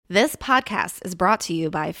This podcast is brought to you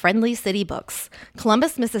by Friendly City Books,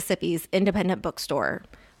 Columbus, Mississippi's independent bookstore.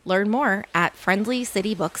 Learn more at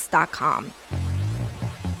friendlycitybooks.com.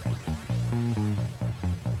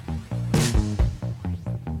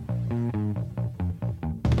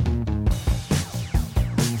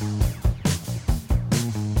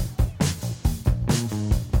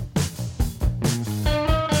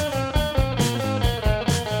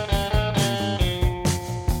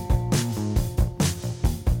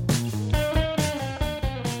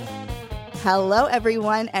 Hello,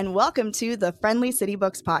 everyone, and welcome to the Friendly City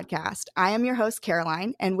Books podcast. I am your host,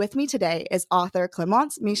 Caroline, and with me today is author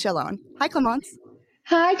Clémence Michallon. Hi, Clémence.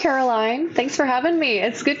 Hi, Caroline. Thanks for having me.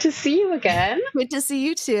 It's good to see you again. Good to see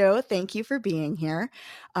you, too. Thank you for being here.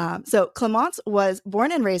 So Clémence was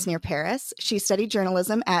born and raised near Paris. She studied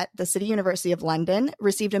journalism at the City University of London,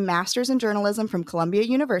 received a master's in journalism from Columbia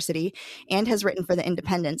University, and has written for The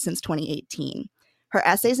Independent since 2018. Her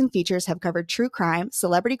essays and features have covered true crime,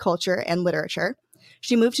 celebrity culture, and literature.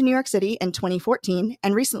 She moved to New York City in 2014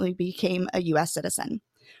 and recently became a U.S. citizen.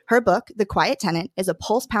 Her book, The Quiet Tenant, is a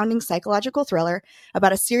pulse-pounding psychological thriller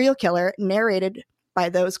about a serial killer narrated by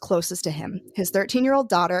those closest to him, his 13-year-old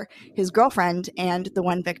daughter, his girlfriend, and the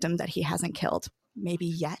one victim that he hasn't killed. Maybe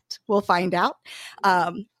yet. We'll find out.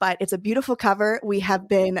 But it's a beautiful cover. We have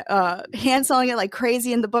been hand selling it like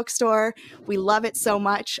crazy in the bookstore. We love it so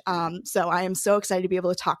much. So I am so excited to be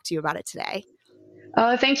able to talk to you about it today.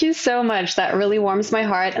 Oh, thank you so much. That really warms my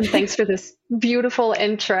heart. And thanks for this beautiful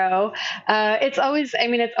intro. It's always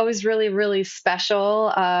really, really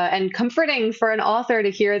special and comforting for an author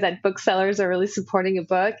to hear that booksellers are really supporting a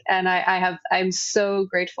book. And I'm so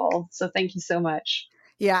grateful. So thank you so much.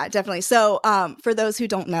 Yeah, definitely. So for those who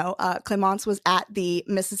don't know, Clémence was at the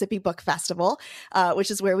Mississippi Book Festival,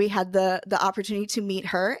 which is where we had the opportunity to meet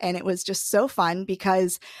her. And it was just so fun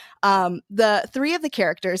because the three of the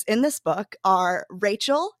characters in this book are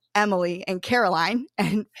Rachel, Emily, and Caroline.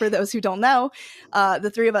 And for those who don't know,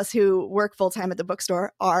 the three of us who work full-time at the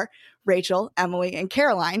bookstore are Rachel, Emily, and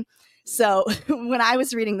Caroline. So when I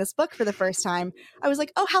was reading this book for the first time, I was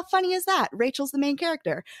like, oh, how funny is that? Rachel's the main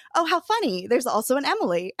character. Oh, how funny. There's also an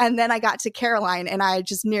Emily. And then I got to Caroline and I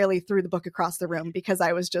just nearly threw the book across the room because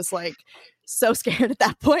I was just like so scared at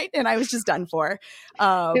that point and I was just done for.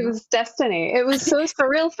 It was destiny. It was so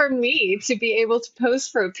surreal for me to be able to pose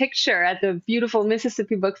for a picture at the beautiful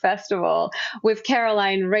Mississippi Book Festival with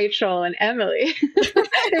Caroline, Rachel, and Emily.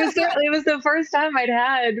 It was the first time I'd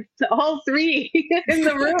had all three in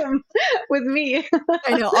the room with me.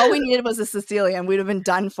 I know. All we needed was a Cecilia and we'd have been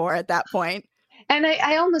done for at that point. And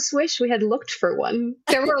I almost wish we had looked for one.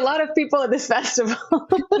 There were a lot of people at this festival.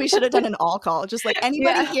 We should have done an all call, just like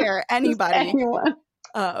anybody here, anybody. Anyone.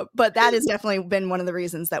 But that has definitely been one of the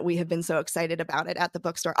reasons that we have been so excited about it at the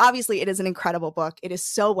bookstore. Obviously, it is an incredible book. It is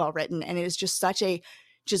so well written, and it is just such a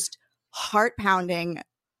heart-pounding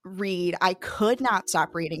read. I could not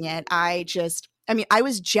stop reading it. I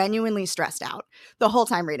was genuinely stressed out the whole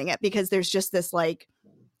time reading it because there's just this like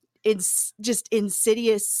it's just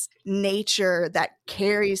insidious nature that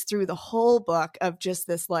carries through the whole book of just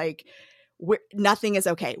this like nothing is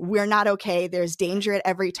okay. We're not okay. There's danger at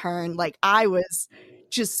every turn. Like I was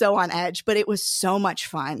just so on edge, but it was so much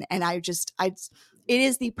fun. And it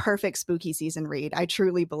is the perfect spooky season read. I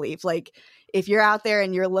truly believe like if you're out there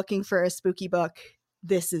and you're looking for a spooky book,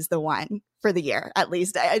 this is the one for the year, at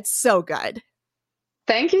least. It's so good.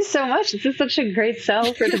 Thank you so much. This is such a great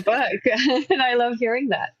sell for the book. And I love hearing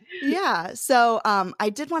that. Yeah. So I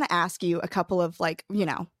did want to ask you a couple of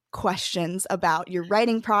questions about your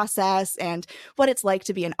writing process and what it's like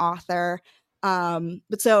to be an author.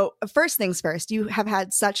 But so first things first, you have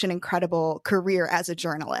had such an incredible career as a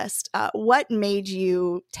journalist. What made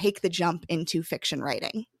you take the jump into fiction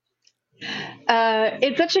writing?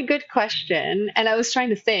 It's such a good question. And I was trying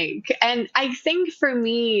to think. And I think for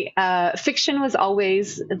me, fiction was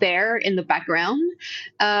always there in the background.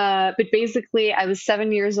 But basically, I was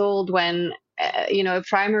 7 years old when, a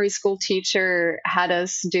primary school teacher had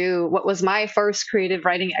us do what was my first creative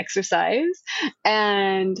writing exercise.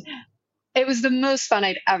 And it was the most fun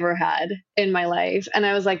I'd ever had in my life. And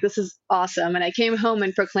I was like, this is awesome. And I came home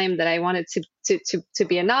and proclaimed that I wanted to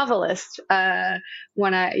be a novelist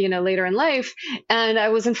when I, later in life. And I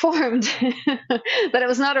was informed that it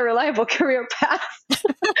was not a reliable career path.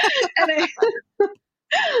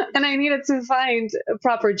 And I needed to find a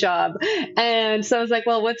proper job. And so I was like,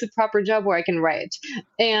 well, what's a proper job where I can write?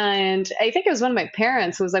 And I think it was one of my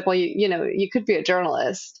parents who was like, well, you could be a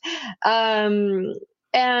journalist.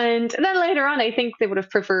 And then later on, I think they would have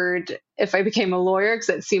preferred if I became a lawyer because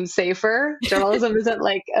it seems safer. Journalism isn't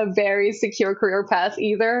like a very secure career path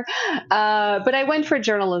either. But I went for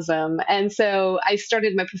journalism. And so I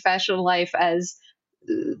started my professional life as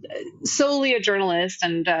solely a journalist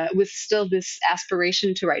and with still this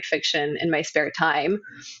aspiration to write fiction in my spare time.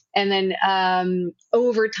 And then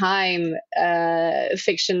over time,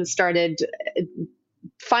 fiction started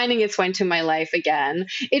finding its way into my life again.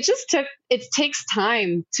 It takes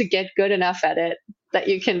time to get good enough at it that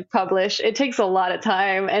you can publish. It takes a lot of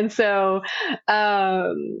time. And so,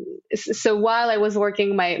 so while I was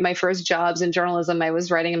working my first jobs in journalism, I was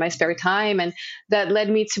writing in my spare time. And that led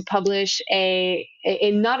me to publish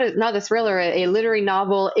not a thriller, a literary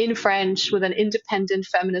novel in French with an independent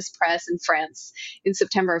feminist press in France in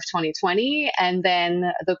September of 2020. And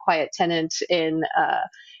then The Quiet Tenant in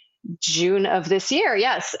June of this year.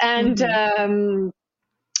 Yes. And,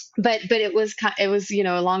 but it was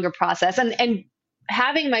a longer process, and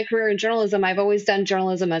having my career in journalism, I've always done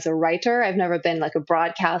journalism as a writer. I've never been like a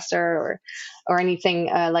broadcaster or anything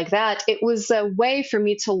like that. It was a way for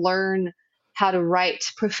me to learn how to write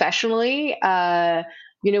professionally.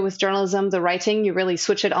 With journalism, the writing, you really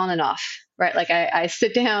switch it on and off, right? Like I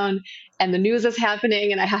sit down and the news is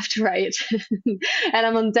happening and I have to write and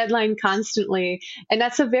I'm on deadline constantly. And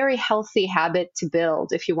that's a very healthy habit to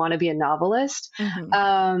build if you want to be a novelist.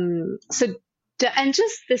 And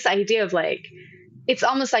just this idea of like, it's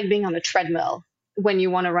almost like being on the treadmill when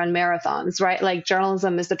you want to run marathons, right? Like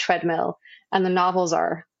journalism is the treadmill and the novels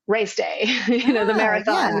are race day, the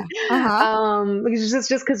marathon. Just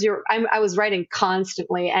because I was writing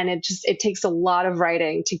constantly, and it takes a lot of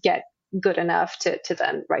writing to get good enough to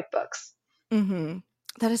then write books.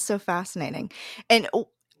 That is so fascinating. And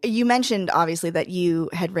you mentioned obviously that you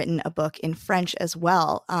had written a book in French as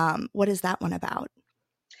well. What is that one about?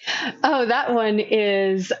 Oh, that one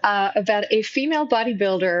is about a female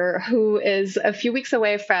bodybuilder who is a few weeks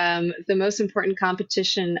away from the most important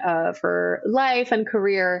competition of her life and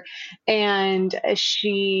career. And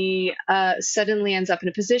she suddenly ends up in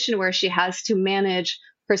a position where she has to manage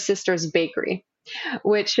her sister's bakery,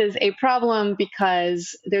 which is a problem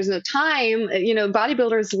because there's no time.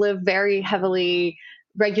 Bodybuilders live very heavily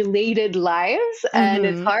regulated lives, and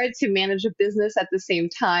it's hard to manage a business at the same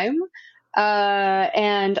time.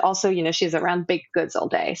 And also, she's around baked goods all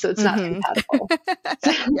day, so it's not compatible.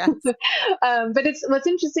 But what's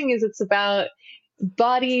interesting is it's about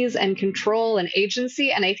bodies and control and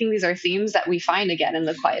agency, and I think these are themes that we find again in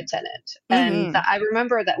The Quiet Tenant. And I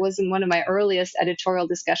remember that was in one of my earliest editorial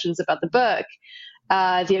discussions about the book.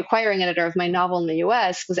 The acquiring editor of my novel in the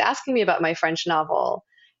US was asking me about my French novel.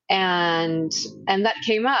 And that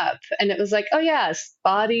came up, and it was like, oh yes,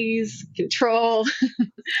 bodies, control,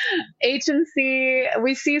 agency.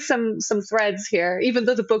 We see some threads here, even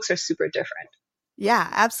though the books are super different. Yeah,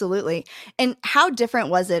 absolutely. And how different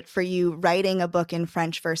was it for you writing a book in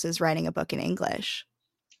French versus writing a book in English?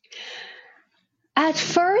 At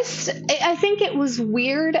first, I think it was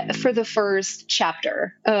weird for the first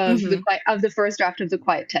chapter of the first draft of The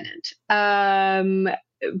Quiet Tenant.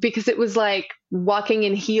 Because it was like walking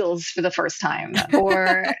in heels for the first time,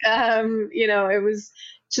 or, it was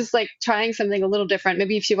just like trying something a little different.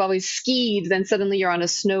 Maybe if you've always skied, then suddenly you're on a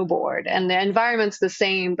snowboard and the environment's the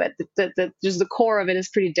same, but just the core of it is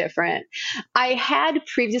pretty different. I had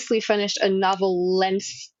previously finished a novel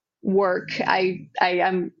length work.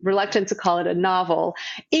 I'm reluctant to call it a novel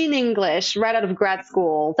in English right out of grad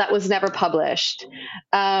school that was never published.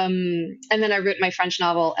 And then I wrote my French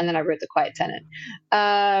novel, and then I wrote The Quiet Tenant.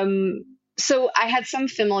 So I had some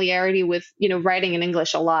familiarity with, writing in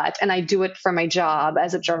English a lot, and I do it for my job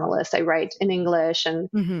as a journalist. I write in English,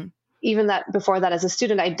 and even that before that as a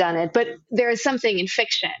student, I'd done it. But there is something in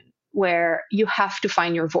fiction where you have to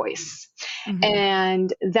find your voice.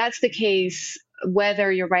 And that's the case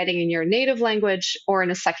whether you're writing in your native language or in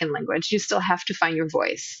a second language, you still have to find your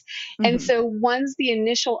voice. And so once the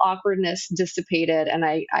initial awkwardness dissipated and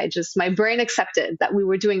my brain accepted that we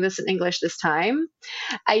were doing this in English this time,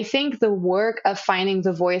 I think the work of finding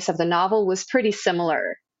the voice of the novel was pretty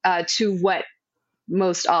similar to what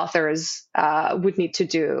most authors would need to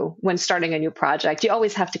do when starting a new project. You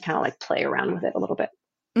always have to kind of like play around with it a little bit.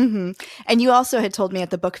 And you also had told me at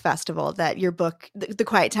the book festival that your book, The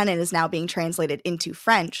Quiet Tenant, is now being translated into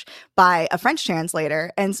French by a French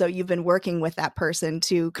translator. And so you've been working with that person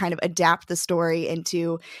to kind of adapt the story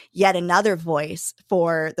into yet another voice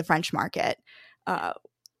for the French market.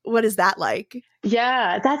 What is that like?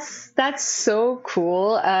 Yeah, that's so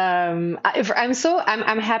cool. I'm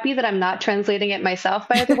happy that I'm not translating it myself,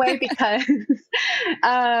 by the way, because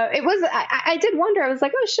It was, I did wonder, I was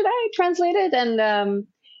like, oh, should I translate it?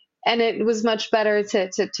 And it was much better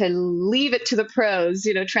to leave it to the pros.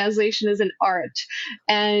 Translation is an art.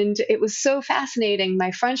 And it was so fascinating.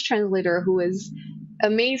 My French translator, who is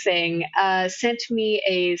amazing, sent me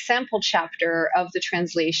a sample chapter of the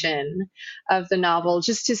translation of the novel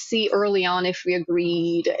just to see early on if we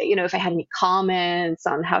agreed, if I had any comments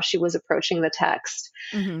on how she was approaching the text.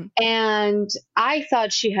 Mm-hmm. And I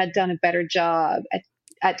thought she had done a better job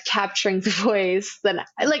at capturing the voice than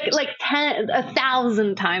like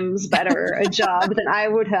 1,000 times better a job than I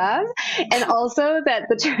would have. And also that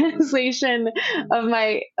the translation of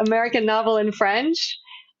my American novel in French,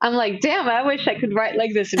 I'm like, damn, I wish I could write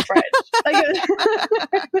like this in French. Like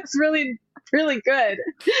it's really, really good.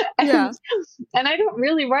 Yeah. And I don't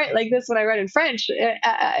really write like this when I write in French.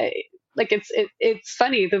 Like it's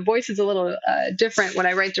funny. The voice is a little different when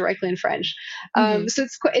I write directly in French. So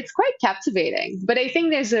it's quite captivating. But I think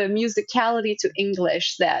there's a musicality to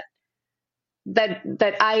English that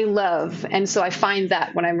I love, and so I find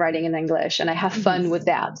that when I'm writing in English, and I have fun with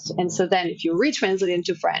that. And so then if you retranslate it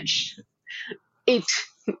into French, it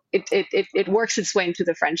works its way into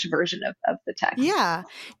the French version of the text. Yeah.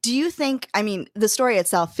 Do you think, I mean, the story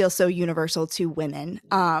itself feels so universal to women,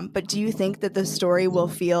 but do you think that the story will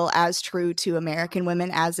feel as true to American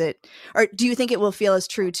women or do you think it will feel as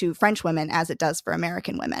true to French women as it does for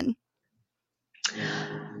American women?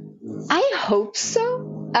 I hope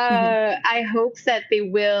so. I hope that they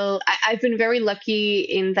will. I've been very lucky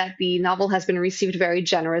in that the novel has been received very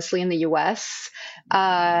generously in the US.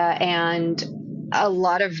 And a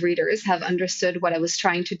lot of readers have understood what I was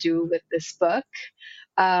trying to do with this book.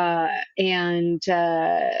 And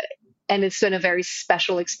it's been a very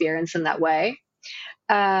special experience in that way.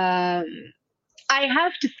 I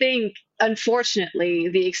have to think, unfortunately,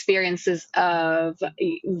 the experiences of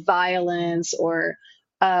violence or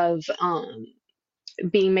of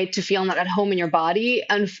being made to feel not at home in your body,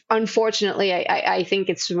 unfortunately, I think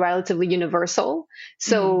it's relatively universal.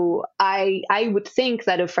 So I would think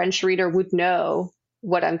that a French reader would know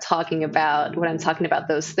what I'm talking about when I'm talking about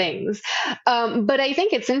those things. But I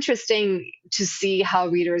think it's interesting to see how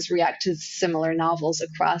readers react to similar novels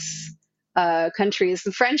across countries.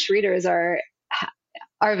 The French readers are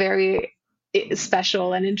very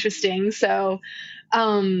special and interesting. So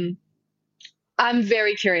I'm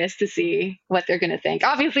very curious to see what they're going to think.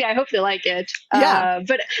 Obviously, I hope they like it. Yeah.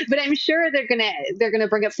 But I'm sure they're gonna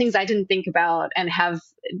bring up things I didn't think about and have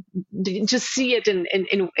just see it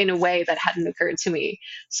in a way that hadn't occurred to me.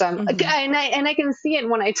 So and I can see it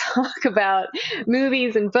when I talk about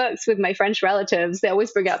movies and books with my French relatives. They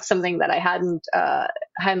always bring up something that I hadn't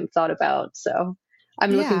thought about. So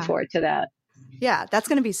I'm looking forward to that. Yeah, that's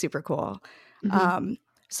going to be super cool.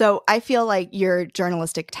 So I feel like your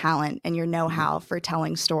journalistic talent and your know-how for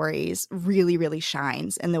telling stories really, really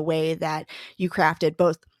shines in the way that you crafted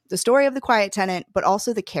both the story of the Quiet Tenant, but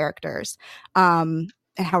also the characters and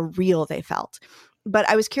how real they felt. But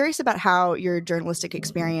I was curious about how your journalistic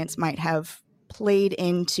experience might have played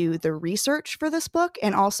into the research for this book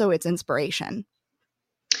and also its inspiration.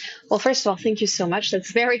 Well, first of all, thank you so much.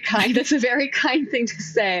 That's very kind. That's a very kind thing to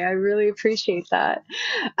say. I really appreciate that.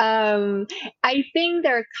 I think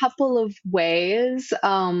there are a couple of ways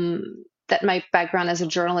that my background as a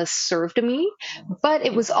journalist served me, but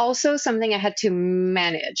it was also something I had to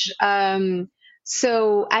manage.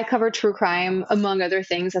 So I covered true crime, among other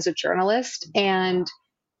things, as a journalist. And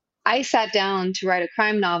I sat down to write a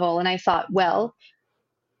crime novel, and I thought, well,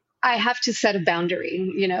 I have to set a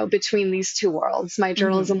boundary, between these two worlds, my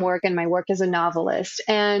journalism work and my work as a novelist.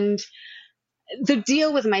 And the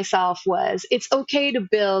deal with myself was it's okay to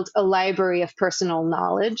build a library of personal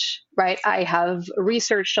knowledge, right? I have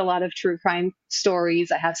researched a lot of true crime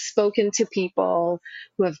stories. I have spoken to people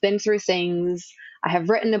who have been through things. I have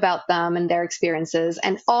written about them and their experiences.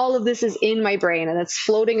 And all of this is in my brain and it's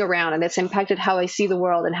floating around and it's impacted how I see the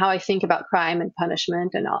world and how I think about crime and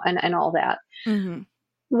punishment and all that.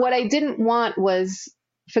 What I didn't want was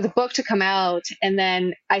for the book to come out and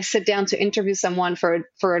then I sit down to interview someone for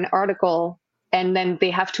an article and then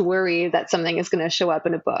they have to worry that something is going to show up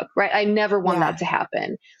in a book, right? I never want that to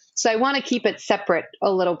happen. So I want to keep it separate a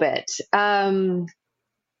little bit.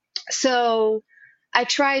 So I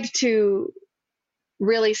tried to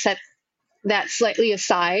really set that slightly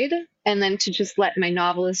aside and then to just let my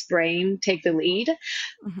novelist brain take the lead.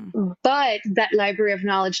 But that library of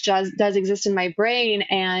knowledge does exist in my brain.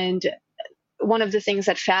 And one of the things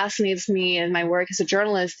that fascinates me in my work as a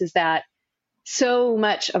journalist is that so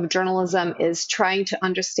much of journalism is trying to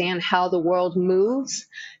understand how the world moves,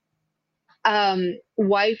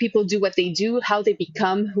 why people do what they do, how they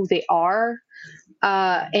become who they are,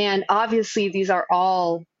 And obviously, these are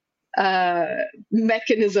all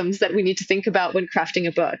mechanisms that we need to think about when crafting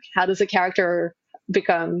a book. How does a character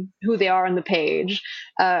become who they are on the page?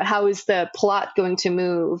 How is the plot going to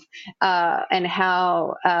move? And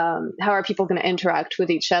how are people going to interact with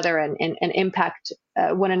each other and impact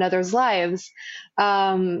one another's lives?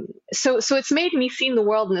 So it's made me see the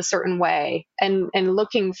world in a certain way, and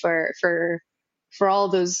looking for all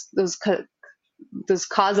those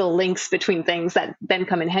causal links between things that then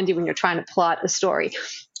come in handy when you're trying to plot a story.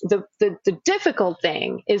 The difficult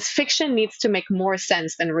thing is fiction needs to make more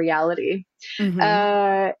sense than reality.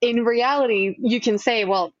 In reality, you can say,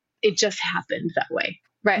 well, it just happened that way,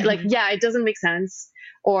 right? Like, yeah, it doesn't make sense,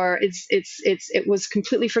 or it was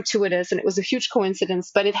completely fortuitous and it was a huge coincidence,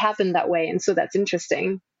 but it happened that way, and so that's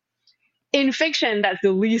interesting. In fiction, that's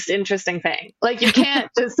the least interesting thing. Like, you can't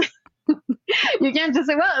just you can't just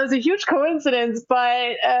say, well, it was a huge coincidence,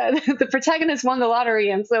 but the protagonist won the lottery,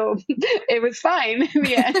 and so it was fine in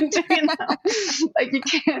the end. Like, you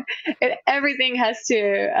can't. Everything has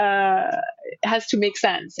to make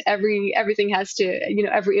sense. Everything has to,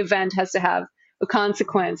 every event has to have a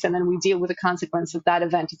consequence, and then we deal with the consequence of that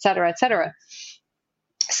event, et cetera, et cetera.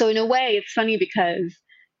 So in a way, it's funny because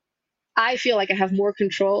I feel like I have more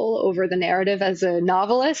control over the narrative as a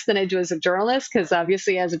novelist than I do as a journalist, because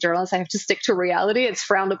obviously as a journalist I have to stick to reality. It's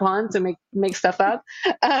frowned upon to make stuff up.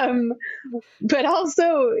 But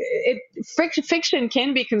also, fiction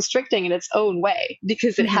can be constricting in its own way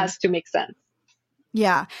because it has to make sense.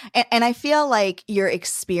 Yeah. And I feel like your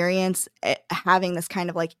experience having this kind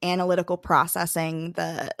of like analytical processing,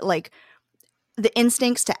 the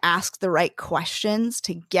instincts to ask the right questions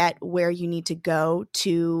to get where you need to go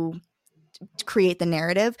to create the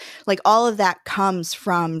narrative, like all of that comes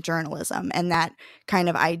from journalism, and that kind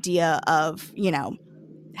of idea of,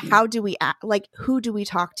 how do we act, like who do we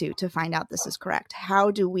talk to find out this is correct? How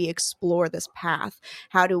do we explore this path?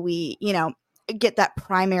 How do we, get that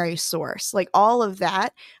primary source? Like all of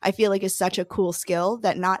that, I feel like is such a cool skill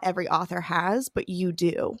that not every author has, but you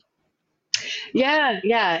do. Yeah.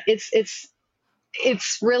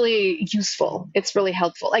 It's really useful. It's really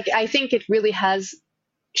helpful. Like, I think it really has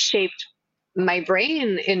shaped my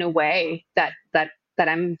brain in a way that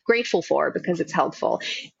I'm grateful for, because it's helpful.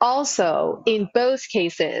 Also, in both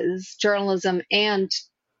cases, journalism and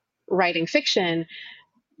writing fiction,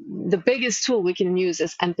 the biggest tool we can use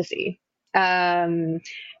is empathy.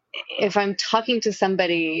 If I'm talking to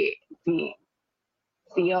somebody, the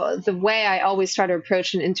way I always try to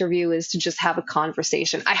approach an interview is to just have a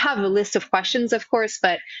conversation. I have a list of questions, of course,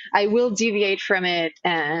 but I will deviate from it,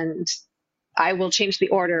 and I will change the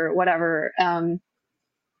order, or whatever.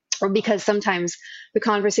 Or because sometimes the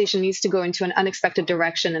conversation needs to go into an unexpected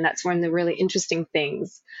direction, and that's when the really interesting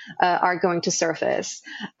things are going to surface.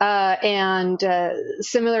 And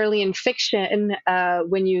similarly in fiction,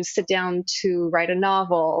 when you sit down to write a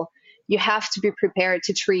novel, you have to be prepared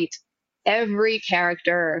to treat every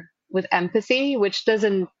character with empathy, which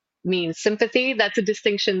doesn't mean sympathy. That's a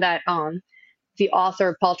distinction that the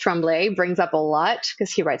author Paul Tremblay brings up a lot,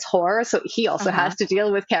 because he writes horror, so he also has to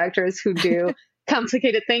deal with characters who do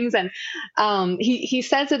complicated things, and he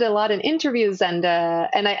says it a lot in interviews, and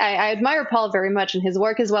I admire Paul very much and his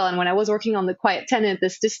work as well. And when I was working on The Quiet Tenant,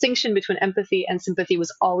 this distinction between empathy and sympathy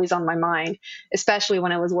was always on my mind, especially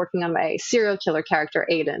when I was working on my serial killer character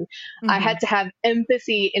Aiden. I had to have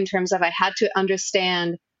empathy in terms of I had to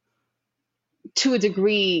understand to a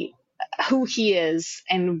degree who he is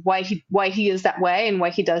and why he is that way and why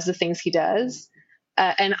he does the things he does.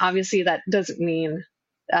 And obviously that doesn't mean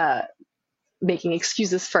making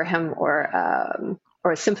excuses for him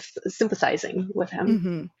or sympathizing with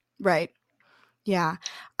him. Right. Yeah.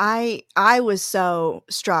 I was so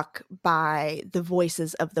struck by the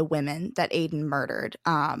voices of the women that Aiden murdered.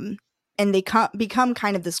 And they become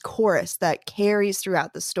kind of this chorus that carries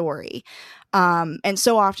throughout the story. And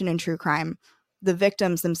so often in true crime, the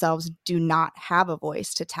victims themselves do not have a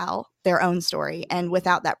voice to tell their own story. And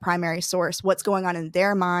without that primary source, what's going on in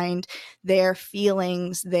their mind, their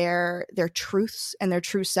feelings, their truths and their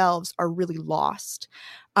true selves are really lost.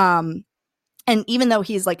 And even though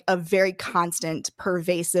he's like a very constant,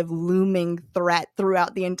 pervasive, looming threat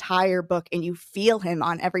throughout the entire book, and you feel him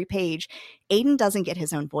on every page, Aiden doesn't get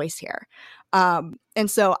his own voice here. And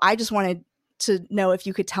so I just wanted to know if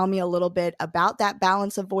you could tell me a little bit about that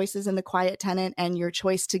balance of voices in The Quiet Tenant and your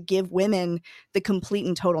choice to give women the complete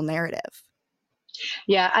and total narrative.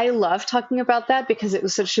 Yeah, I love talking about that because it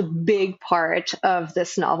was such a big part of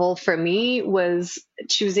this novel for me, was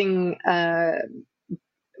choosing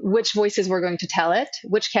which voices were going to tell it,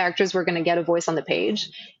 which characters were going to get a voice on the page,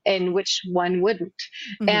 and which one wouldn't.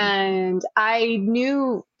 Mm-hmm. And I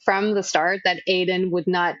knew from the start that Aiden would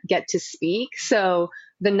not get to speak. So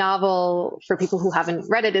the novel, for people who haven't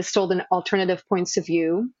read it, is told in alternative points of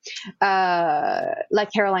view.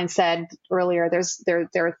 Like Caroline said earlier, there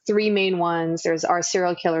are three main ones. There's our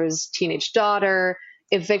serial killer's teenage daughter,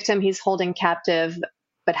 a victim he's holding captive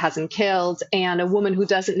but hasn't killed, and a woman who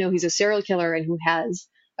doesn't know he's a serial killer and who has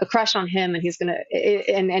a crush on him, and he's gonna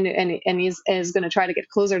is gonna try to get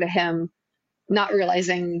closer to him, not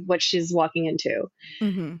realizing what she's walking into.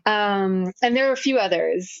 Mm-hmm. And there are a few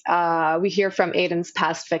others. We hear from Aiden's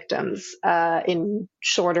past victims in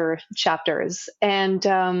shorter chapters.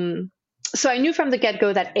 And so I knew from the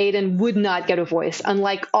get-go that Aiden would not get a voice.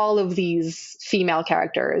 Unlike all of these female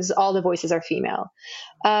characters, all the voices are female.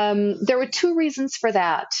 There were two reasons for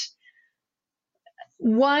that.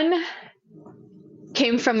 One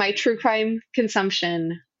came from my true crime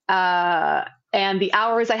consumption, and the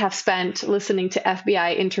hours I have spent listening to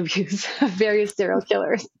FBI interviews of various serial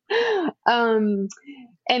killers.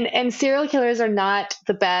 And serial killers are not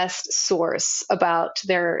the best source about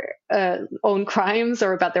their own crimes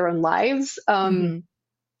or about their own lives. Mm-hmm.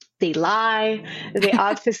 They lie, they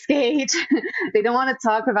obfuscate, they don't want to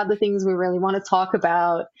talk about the things we really want to talk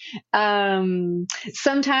about.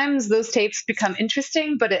 Sometimes those tapes become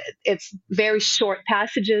interesting, but it's very short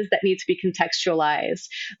passages that need to be contextualized.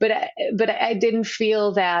 But I didn't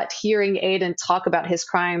feel that hearing Aiden talk about his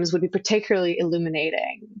crimes would be particularly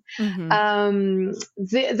illuminating. Mm-hmm.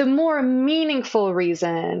 The more meaningful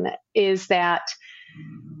reason is that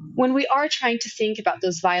when we are trying to think about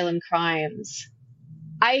those violent crimes,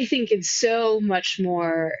 I think it's so much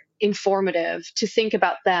more informative to think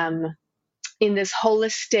about them in this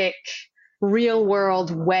holistic, real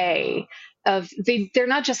world way of they're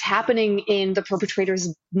not just happening in the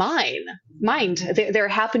perpetrator's mind. They're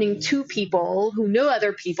happening to people who know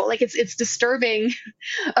other people. Like it's disturbing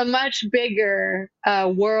a much bigger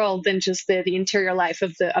world than just the interior life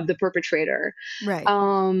of the perpetrator. Right.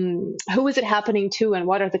 Who is it happening to, and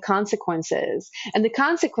what are the consequences? And the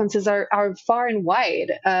consequences are far and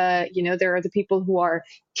wide. There are the people who are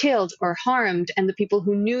killed or harmed, and the people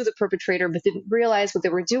who knew the perpetrator but didn't realize what they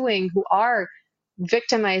were doing, who are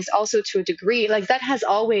victimized also to a degree. Like that has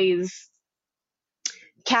always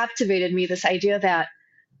captivated me, this idea that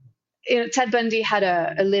Ted Bundy had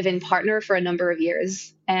a live-in partner for a number of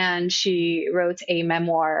years, and she wrote a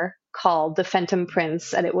memoir called The Phantom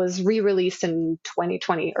Prince, and it was re-released in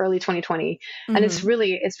 2020, early 2020. Mm-hmm. And it's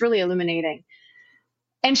really illuminating.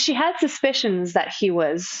 And she had suspicions that he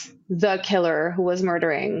was the killer who was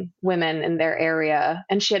murdering women in their area.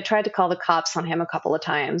 And she had tried to call the cops on him a couple of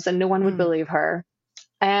times, and no one would believe her.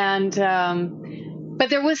 And,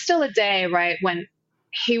 but there was still a day, right, when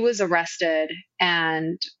he was arrested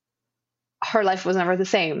and her life was never the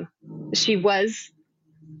same. She was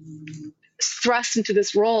thrust into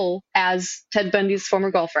this role as Ted Bundy's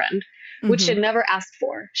former girlfriend, which she had never asked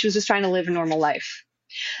for. She was just trying to live a normal life.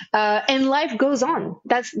 And life goes on.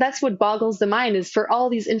 That's what boggles the mind, is for all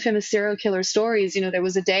these infamous serial killer stories. There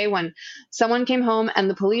was a day when someone came home and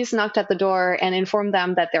the police knocked at the door and informed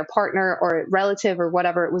them that their partner or relative or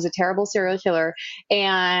whatever was a terrible serial killer.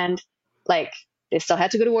 And they still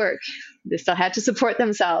had to go to work. They still had to support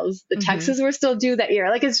themselves. The taxes were still due that year.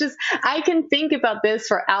 It's just, I can think about this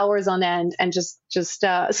for hours on end, and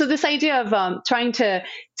so this idea of trying to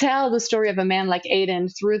tell the story of a man like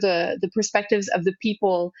Aiden through the perspectives of the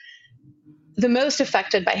people the most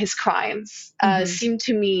affected by his crimes seemed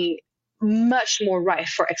to me much more rife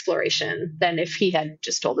for exploration than if he had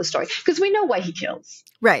just told the story. Because we know why he kills.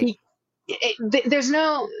 Right.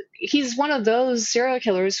 He's one of those serial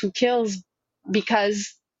killers who kills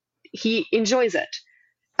because he enjoys it.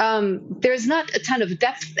 There's not a ton of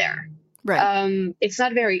depth there. Right. It's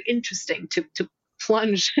not very interesting to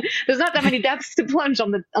plunge. There's not that many depths to plunge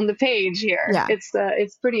on the page here. Yeah.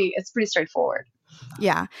 It's pretty straightforward.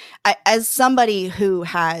 Yeah. As somebody who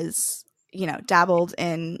has, dabbled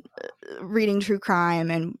in reading true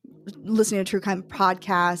crime and listening to true crime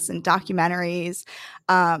podcasts and documentaries,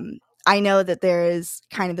 I know that there is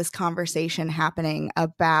kind of this conversation happening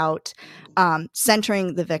about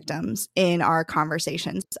centering the victims in our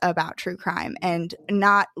conversations about true crime, and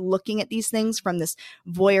not looking at these things from this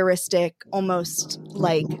voyeuristic, almost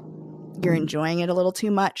you're enjoying it a little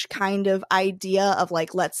too much kind of idea of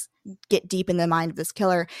like, let's get deep in the mind of this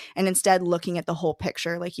killer, and instead looking at the whole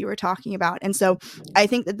picture like you were talking about. And so I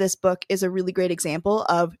think that this book is a really great example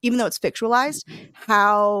of, even though it's fictionalized,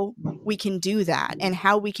 how we can do that and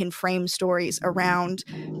how we can frame stories around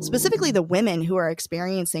specifically the women who are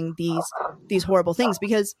experiencing these horrible things.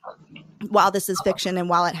 Because while this is fiction and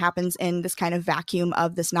while it happens in this kind of vacuum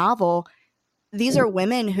of this novel, these are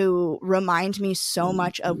women who remind me so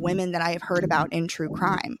much of women that I have heard about in true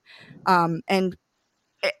crime. And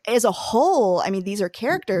as a whole, I mean, these are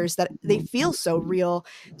characters that they feel so real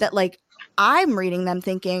that like I'm reading them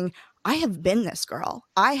thinking, I have been this girl.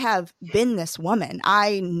 I have been this woman.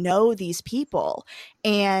 I know these people.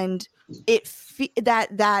 And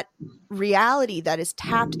that reality that is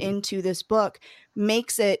tapped into this book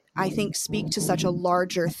makes it, I think, speak to such a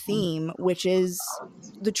larger theme, which is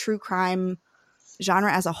the true crime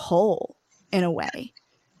genre as a whole, in a way.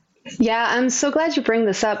 Yeah, I'm so glad you bring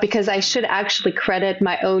this up because I should actually credit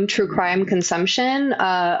my own true crime consumption.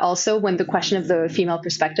 Also, when the question of the female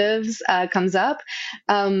perspectives comes up,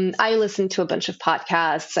 I listen to a bunch of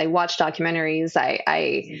podcasts. I watch documentaries.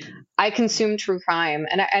 I consume true crime,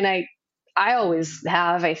 and I always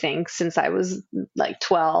have. I think since I was like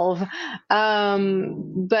 12.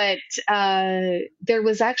 But there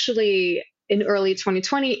was actually in early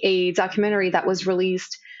 2020 a documentary that was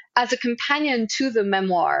released as a companion to the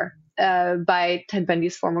memoir by Ted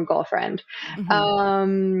Bundy's former girlfriend.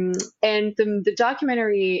 And the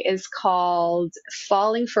documentary is called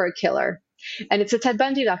Falling for a Killer. And it's a Ted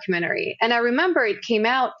Bundy documentary. And I remember it came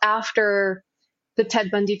out after the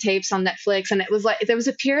Ted Bundy tapes on Netflix. And it was like, there was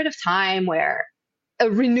a period of time where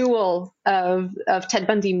a renewal of Ted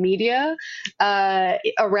Bundy media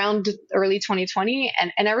around early 2020.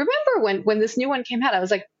 And I remember when this new one came out, I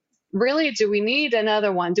was like, really, do we need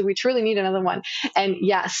another one? Do we truly need another one? And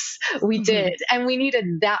yes, we did. And we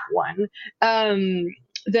needed that one.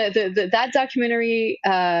 That documentary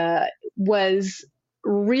was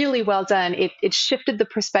really well done. It shifted the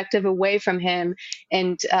perspective away from him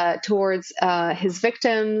and towards his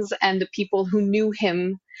victims and the people who knew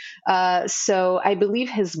him. So I believe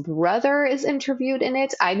his brother is interviewed in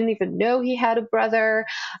it. I didn't even know he had a brother.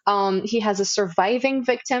 He has a surviving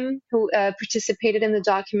victim who participated in the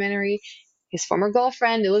documentary. His former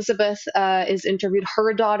girlfriend, Elizabeth, is interviewed.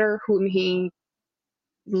 Her daughter, whom he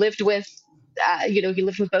lived with, he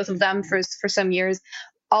lived with both of them for some years,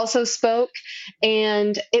 also spoke.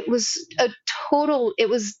 And it was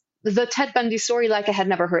the Ted Bundy story like I had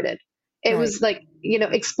never heard it. It was like,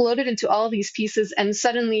 exploded into all these pieces. And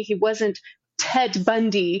suddenly he wasn't Ted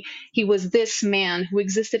Bundy. He was this man who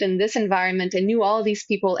existed in this environment and knew all these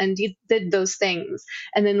people and did those things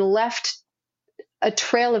and then left a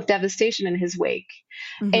trail of devastation in his wake.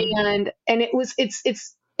 And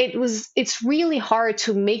it's really hard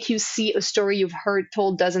to make you see a story you've heard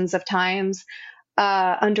told dozens of times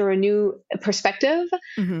under a new perspective.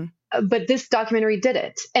 But this documentary did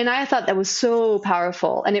it. And I thought that was so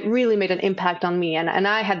powerful and it really made an impact on me. And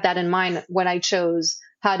I had that in mind when I chose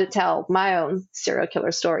how to tell my own serial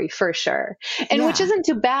killer story, for sure. And which isn't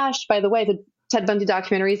to bash, by the way, the Ted Bundy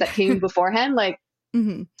documentaries that came beforehand. Like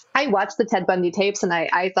I watched the Ted Bundy tapes and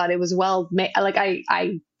I thought it was well made. Like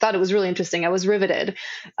I thought it was really interesting. I was riveted.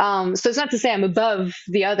 So it's not to say I'm above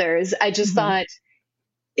the others. I just thought,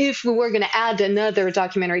 if we were going to add another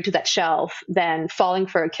documentary to that shelf, then Falling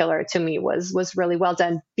for a Killer to me was really well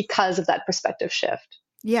done because of that perspective shift.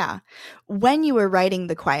 Yeah. When you were writing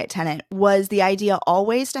The Quiet Tenant, was the idea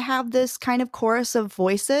always to have this kind of chorus of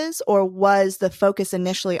voices, or was the focus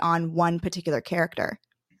initially on one particular character?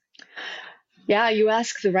 Yeah, you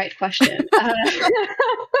ask the right question.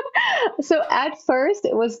 So at first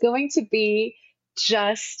it was going to be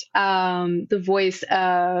just the voice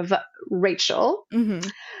of Rachel.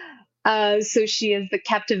 So she is the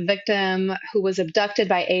captive victim who was abducted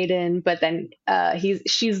by Aiden, but then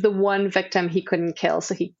she's the one victim he couldn't kill,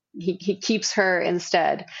 so he keeps her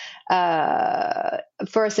instead,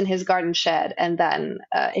 first in his garden shed and then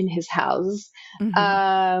in his house.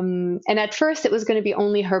 And at first it was going to be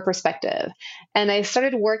only her perspective. And I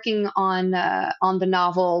started working on the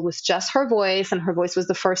novel with just her voice, and her voice was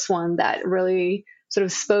the first one that really sort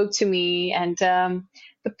of spoke to me. And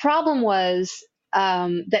the problem was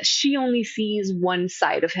that she only sees one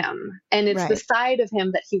side of him, and it's the side of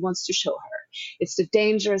him that he wants to show her. It's the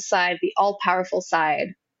dangerous side, the all-powerful side,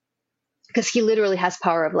 because he literally has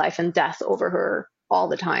power of life and death over her all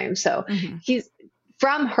the time. So he's,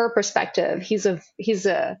 from her perspective, he's an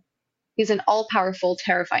all-powerful,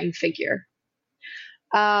 terrifying figure.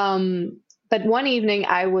 But one evening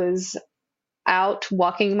I was out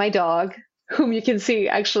walking my dog, whom you can see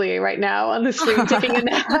actually right now on the screen taking a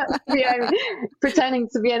nap, pretending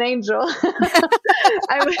to be an angel.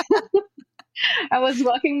 I, I was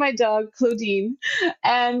walking my dog, Claudine,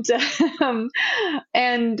 and um,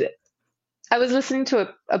 and I was listening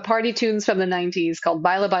to a party tunes from the 90s called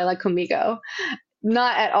Baila Baila Conmigo.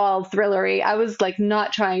 Not at all thrillery. I was like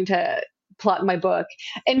not trying to plot my book.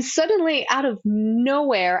 And suddenly, out of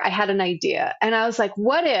nowhere, I had an idea. And I was like,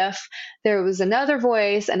 what if there was another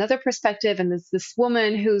voice, another perspective, and there's this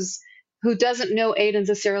woman who doesn't know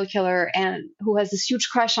Aiden's a serial killer and who has this huge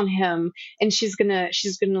crush on him, and she's gonna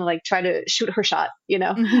like try to shoot her shot, you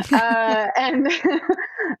know? And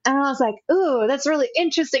and I was like, ooh, that's really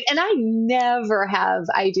interesting. And I never have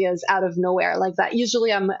ideas out of nowhere like that.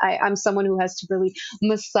 Usually I'm someone who has to really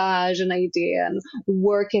massage an idea and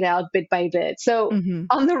work it out bit by bit. So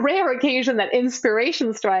on the rare occasion that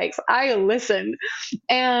inspiration strikes, I listen.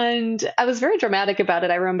 And I was very dramatic about it.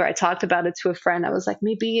 I remember I talked about it to a friend. I was like,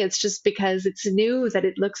 maybe it's just because it's new that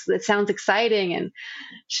it sounds exciting. And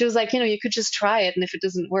she was like, you could just try it. And if it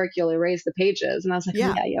doesn't work, you'll erase the pages. And I was like,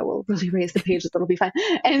 yeah, we'll really erase the pages. It'll be fine.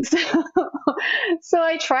 And so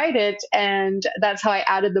I tried it. And that's how I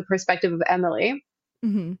added the perspective of Emily.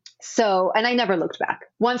 So, and I never looked back.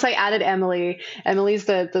 Once I added Emily's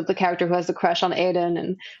the character who has the crush on Aiden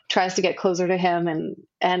and tries to get closer to him.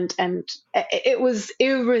 And it was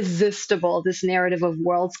irresistible, this narrative of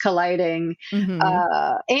worlds colliding. And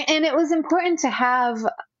it was important to have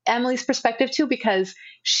Emily's perspective too, because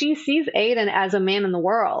she sees Aiden as a man in the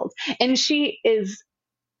world, and she is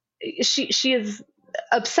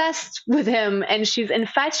obsessed with him and she's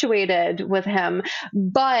infatuated with him,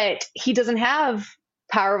 but he doesn't have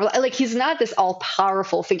power. Like, he's not this all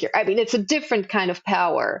powerful figure. I mean, it's a different kind of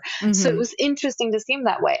power. So it was interesting to see him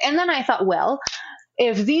that way. And then I thought, well,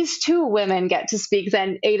 if these two women get to speak,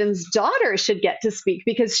 then Aiden's daughter should get to speak,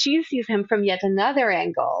 because she sees him from yet another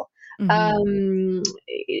angle. He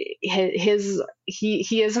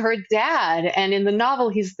is her dad, and in the novel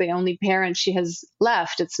he's the only parent she has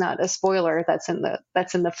left. It's not a spoiler, that's in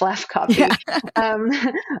the flash copy.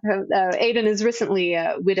 Aiden is recently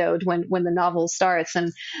widowed when the novel starts,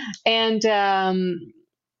 and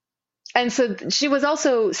so she was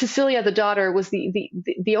also, Cecilia, the daughter, was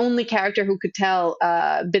the only character who could tell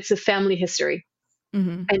bits of family history.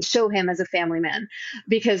 And show him as a family man,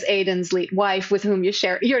 because Aiden's late wife, with whom you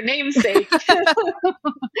share your namesake,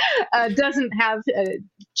 doesn't have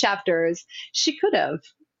chapters. She could have.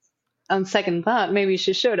 On second thought, maybe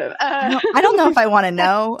she should have. I don't know if I want to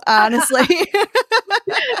know, honestly.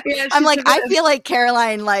 I'm like, I feel like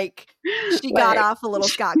Caroline, like, she got off a little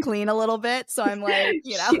scot clean a little bit. So I'm like,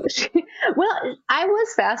 well, I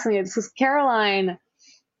was fascinated because Caroline,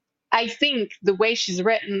 I think the way she's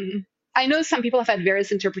written, I know some people have had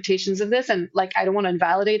various interpretations of this, and like, I don't want to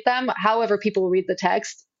invalidate them. However people read the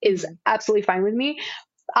text is absolutely fine with me.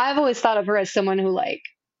 I've always thought of her as someone who, like,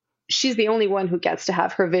 she's the only one who gets to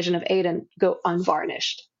have her vision of Aiden go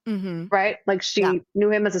unvarnished, right? Like, she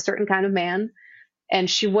knew him as a certain kind of man, and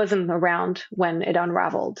she wasn't around when it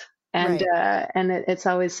unraveled. And it's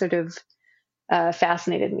always sort of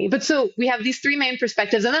fascinated me. But so we have these three main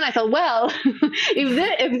perspectives, and then I thought, well,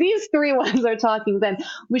 if these three ones are talking, then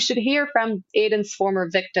we should hear from Aiden's former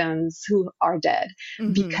victims who are dead,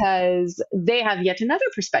 because they have yet another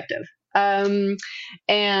perspective. And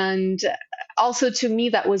also, to me,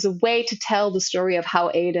 that was a way to tell the story of how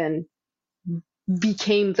Aiden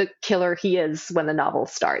became the killer he is when the novel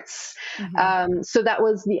starts. So that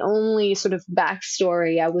was the only sort of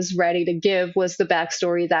backstory I was ready to give, was the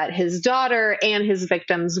backstory that his daughter and his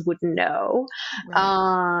victims would know,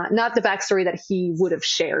 not the backstory that he would have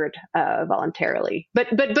shared voluntarily. But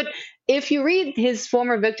if you read his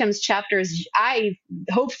former victims chapters,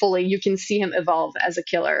 hopefully you can see him evolve as a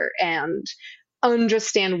killer and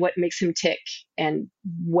understand what makes him tick and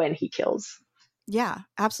when he kills. Yeah,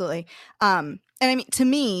 absolutely. And I mean, to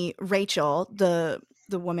me, Rachel, the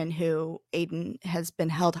woman who Aiden has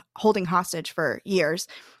been holding hostage for years,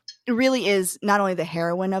 really is not only the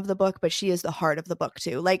heroine of the book, but she is the heart of the book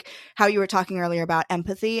too. Like how you were talking earlier about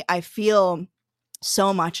empathy, I feel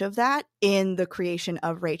so much of that in the creation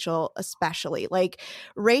of Rachel, especially. Like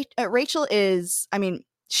Rachel is, I mean,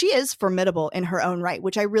 she is formidable in her own right,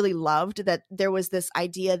 which I really loved, that there was this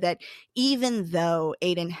idea that even though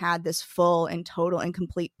Aiden had this full and total and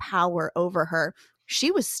complete power over her, she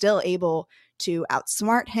was still able to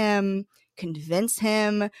outsmart him, convince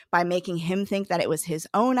him by making him think that it was his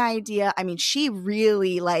own idea. I mean, she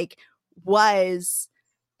really was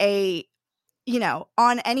on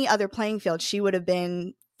any other playing field, she would have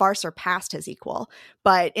been far surpassed his equal.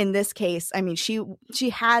 But in this case, I mean, she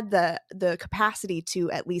had the capacity to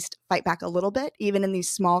at least fight back a little bit, even in these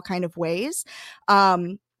small kind of ways.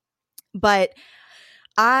 But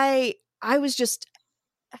I was just,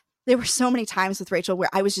 there were so many times with Rachel where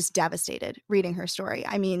I was just devastated reading her story.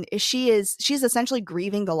 I mean, she's essentially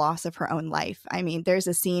grieving the loss of her own life. I mean, there's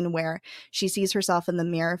a scene where she sees herself in the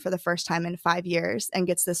mirror for the first time in 5 years and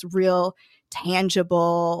gets this real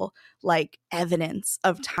tangible, like, evidence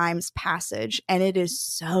of time's passage. And it is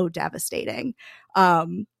so devastating.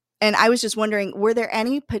 And I was just wondering, were there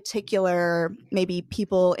any particular maybe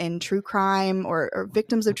people in true crime or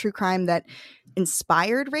victims of true crime that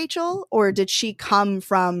inspired Rachel, or did she come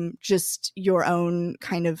from just your own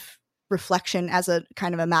kind of reflection as a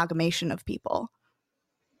kind of amalgamation of people?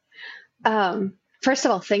 First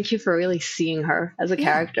of all, thank you for really seeing her as a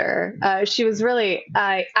character. She was really,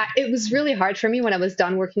 it was really hard for me when I was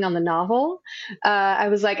done working on the novel. I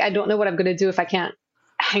was like, I don't know what I'm going to do if I can't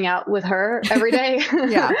hang out with her every day.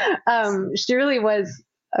 She really was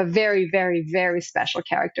a very, very, very special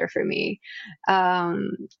character for me.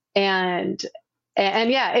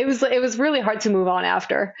 And yeah, it was really hard to move on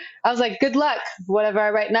after. I was like, good luck, whatever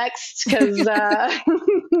I write next, because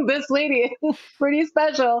this lady is pretty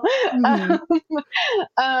special.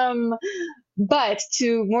 Mm-hmm. But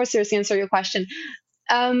to more seriously answer your question,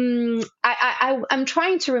 I'm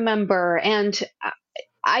trying to remember, and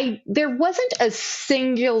there wasn't a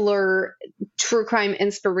singular true crime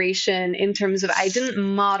inspiration in terms of, I didn't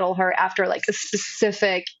model her after like a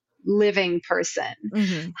specific living person.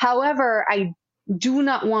 Mm-hmm. However, I do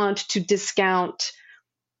not want to discount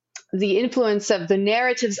the influence of the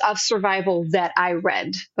narratives of survival that I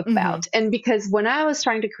read about. Mm-hmm. And because when I was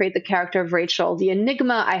trying to create the character of Rachel, the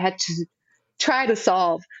enigma I had to try to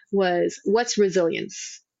solve was, what's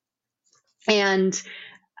resilience? And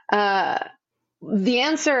the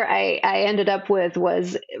answer I ended up with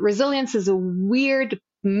was, resilience is a weird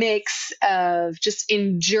mix of just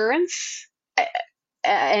endurance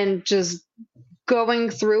and just going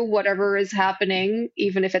through whatever is happening,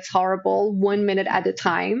 even if it's horrible, 1 minute at a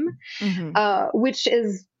time, mm-hmm. Which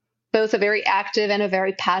is both a very active and a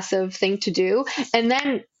very passive thing to do. And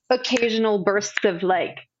then occasional bursts of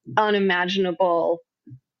like unimaginable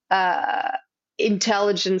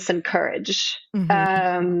intelligence and courage,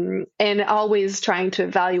 mm-hmm. And always trying to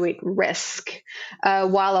evaluate risk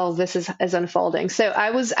while all this is unfolding. So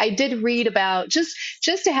I did read about just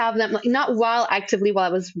to have them, like, not while I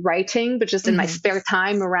was writing, but just in mm-hmm. my spare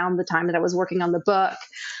time around the time that I was working on the book.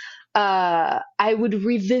 I would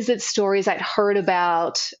revisit stories I'd heard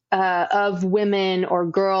about of women or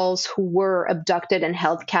girls who were abducted and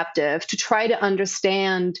held captive to try to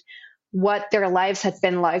understand what their lives had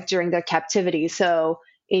been like during their captivity. So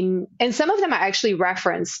and some of them are actually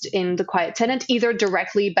referenced in The Quiet Tenant, either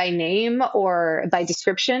directly by name or by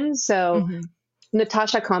description. So mm-hmm.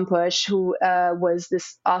 Natascha Kampusch, who was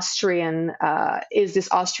this Austrian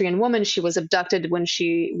woman. She was abducted when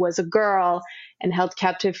she was a girl and held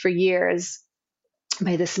captive for years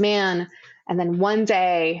by this man. And then one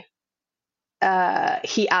day,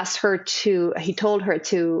 he told her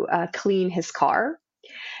to clean his car.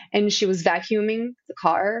 And she was vacuuming the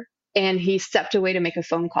car, and he stepped away to make a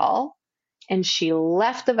phone call, and she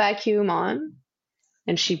left the vacuum on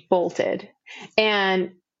and she bolted.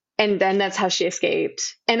 And then that's how she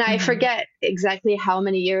escaped. And I forget exactly how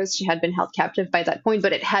many years she had been held captive by that point,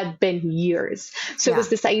 but it had been years. So It was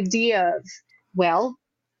this idea of, well,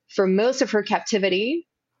 for most of her captivity,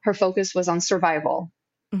 her focus was on survival,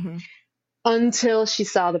 mm-hmm. until she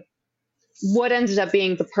saw what ended up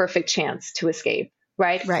being the perfect chance to escape.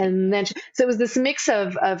 Right. And then, so it was this mix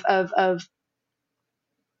of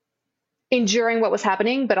enduring what was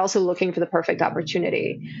happening, but also looking for the perfect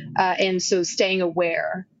opportunity. And so staying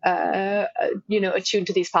aware, attuned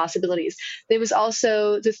to these possibilities. There was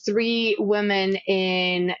also the 3 women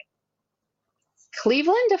in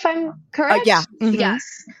Cleveland, if I'm correct. Yeah. Mm-hmm. Yes.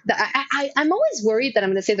 I'm always worried that I'm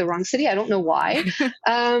going to say the wrong city. I don't know why.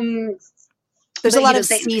 There's a lot of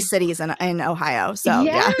C cities in Ohio. So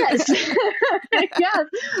yes. Yes.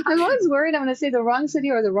 I'm always worried I'm going to say the wrong city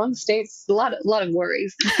or the wrong state. It's a lot of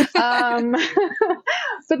worries. But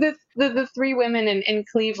the 3 women in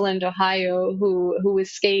Cleveland, Ohio, who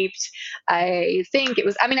escaped, I think it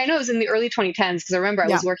was, I know it was in the early 2010s, because I remember I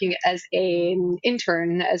was working as an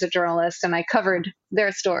intern, as a journalist, and I covered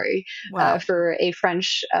their story for a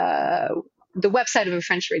French the website of a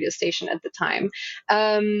French radio station at the time.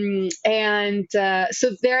 So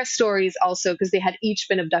their stories also, because they had each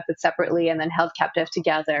been abducted separately and then held captive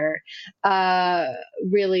together,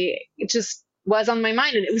 really just was on my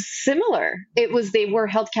mind, and it was similar. It was, they were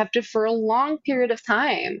held captive for a long period of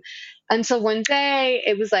time until one day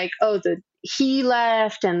it was like, oh, he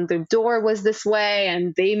left and the door was this way,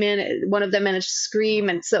 and one of them managed to scream.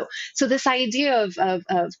 And so this idea of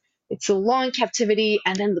it's a long captivity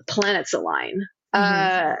and then the planets align.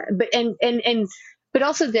 But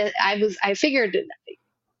also that I figured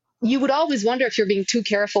you would always wonder if you're being too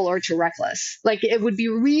careful or too reckless. Like, it would be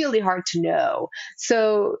really hard to know.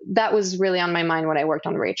 So that was really on my mind when I worked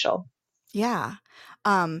on Rachel. Yeah.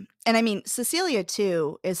 And I mean, Cecilia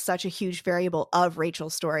too is such a huge variable of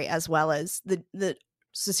Rachel's story, as well as the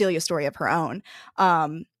Cecilia story of her own.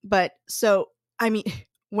 But so, I mean,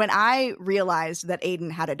 when I realized that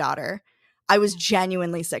Aiden had a daughter, I was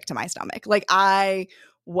genuinely sick to my stomach. Like, I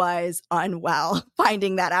was unwell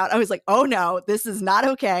finding that out. I was like, oh no, this is not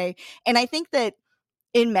okay. And I think that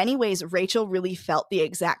in many ways, Rachel really felt the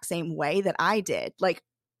exact same way that I did. Like,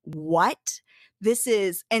 what? This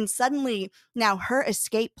is, and suddenly now her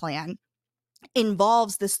escape plan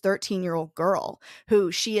involves this 13-year-old girl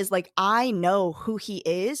who she is like, I know who he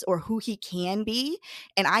is or who he can be,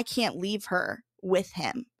 and I can't leave her with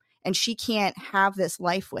him, and she can't have this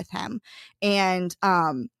life with him. And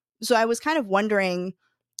so I was kind of wondering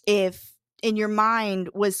if in your mind,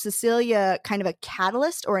 was Cecilia kind of a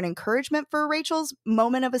catalyst or an encouragement for Rachel's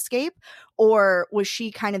moment of escape? Or was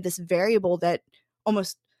she kind of this variable that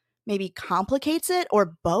almost maybe complicates it,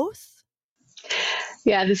 or both?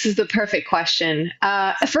 Yeah, this is the perfect question.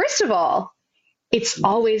 First of all, it's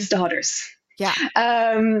always daughters. Yeah.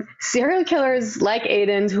 Serial killers like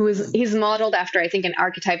Aiden, he's modeled after, I think, an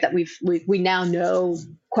archetype that we now know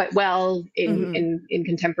quite well in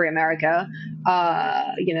contemporary America.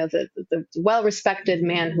 The well-respected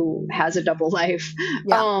man who has a double life.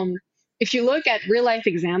 Yeah. If you look at real life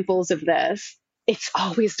examples of this, it's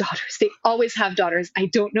always daughters. They always have daughters. I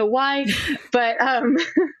don't know why, but I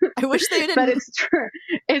wish they didn't. But it's true.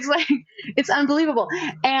 It's like, it's unbelievable.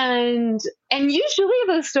 And usually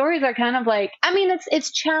those stories are kind of like, I mean,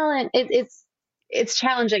 it's challenging.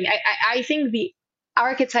 I think the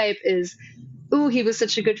archetype is, ooh, he was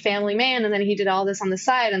such a good family man, and then he did all this on the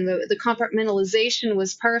side, and the compartmentalization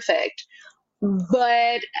was perfect.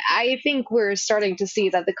 But I think we're starting to see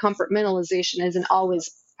that the compartmentalization isn't always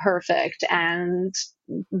perfect, and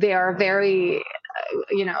they are very,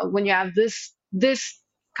 when you have this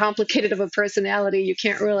complicated of a personality, you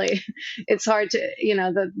can't really, it's hard to,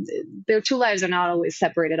 their two lives are not always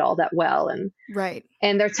separated all that well, and right,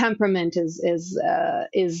 and their temperament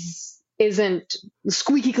isn't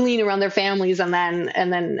squeaky clean around their families, and then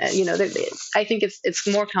I think it's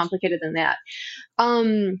more complicated than that.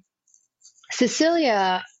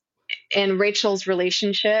 Cecilia and Rachel's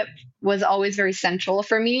relationship was always very central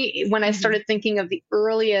for me. When I started thinking of the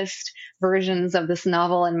earliest versions of this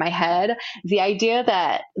novel in my head, the idea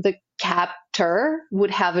that the captor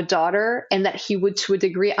would have a daughter, and that he would, to a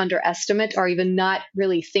degree, underestimate or even not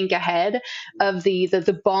really think ahead of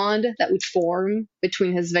the bond that would form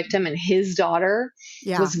between his victim and his daughter,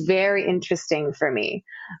 was very interesting for me.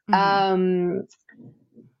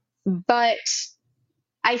 But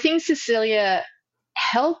I think Cecilia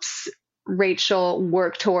helps Rachel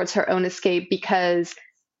work towards her own escape, because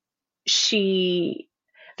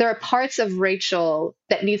there are parts of Rachel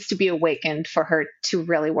that needs to be awakened for her to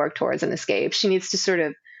really work towards an escape. She needs to sort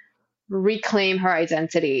of reclaim her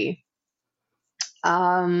identity,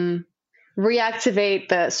 reactivate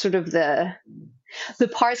the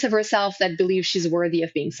parts of herself that believe she's worthy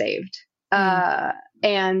of being saved.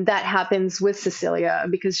 And that happens with Cecilia,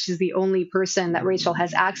 because she's the only person that Rachel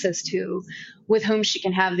has access to with whom she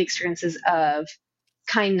can have the experiences of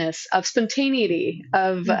kindness, of spontaneity,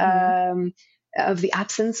 of the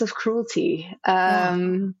absence of cruelty,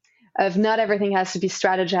 of not everything has to be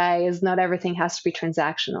strategized, not everything has to be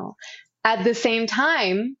transactional. At the same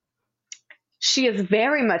time, she is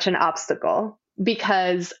very much an obstacle,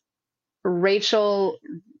 because Rachel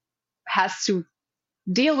has to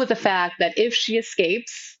deal with the fact that if she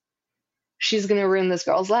escapes, she's going to ruin this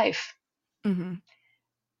girl's life.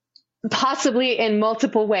 Possibly in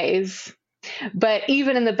multiple ways. But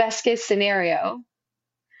even in the best case scenario,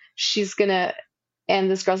 she's going to end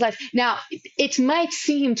this girl's life. Now, it might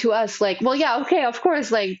seem to us like, well, yeah, okay, of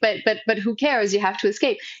course, like, but who cares? You have to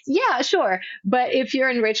escape. Yeah, sure. But if you're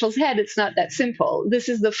in Rachel's head, it's not that simple. This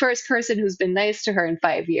is the first person who's been nice to her in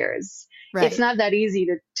 5 years. Right. It's not that easy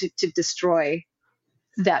to destroy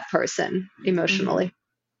that person emotionally.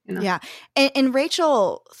 you know? Yeah. And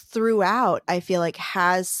Rachel throughout, I feel like,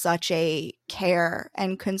 has such a care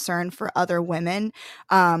and concern for other women.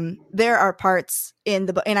 There are parts in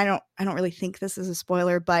the book, and I don't really think this is a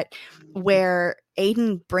spoiler, but where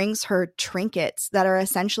Aiden brings her trinkets that are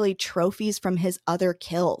essentially trophies from his other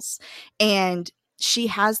kills. And she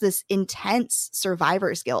has this intense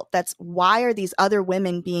survivor's guilt. That's why are these other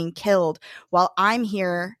women being killed while I'm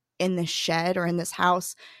here in this shed or in this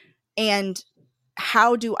house? And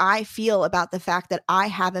how do I feel about the fact that I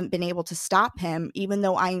haven't been able to stop him, even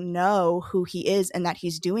though I know who he is and that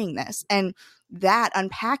he's doing this? And that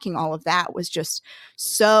unpacking all of that was just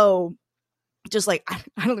so just like,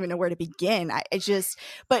 I don't even know where to begin.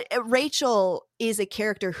 But Rachel is a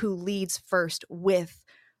character who leads first with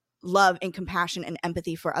love and compassion and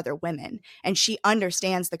empathy for other women. And she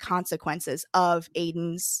understands the consequences of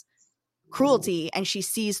Aiden's cruelty, and she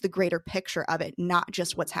sees the greater picture of it, not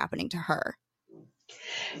just what's happening to her.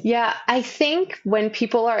 Yeah, I think when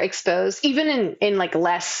people are exposed, even in like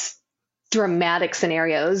less dramatic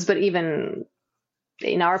scenarios, but even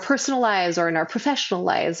in our personal lives or in our professional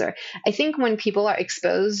lives, or I think when people are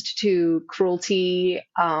exposed to cruelty,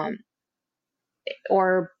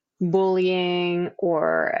 or bullying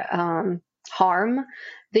or harm,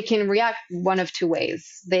 they can react one of two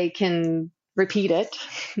ways. They can repeat it,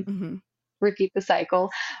 Mm-hmm. repeat the cycle,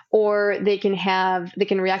 or they can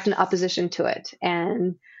react in opposition to it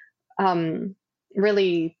and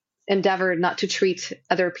really endeavor not to treat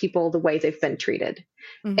other people the way they've been treated.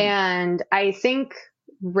 Mm-hmm. And I think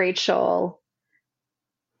Aiden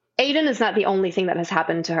is not the only thing that has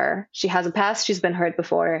happened to her. She has a past, she's been hurt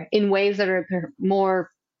before in ways that are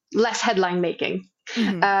less headline making,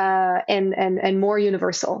 Mm-hmm. and more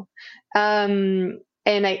universal. And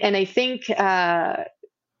I think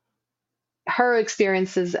her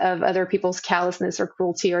experiences of other people's callousness or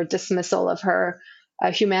cruelty or dismissal of her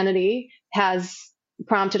humanity has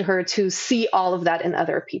prompted her to see all of that in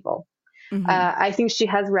other people. Mm-hmm. I think she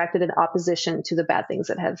has reacted in opposition to the bad things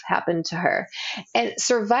that have happened to her. And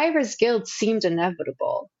survivor's guilt seemed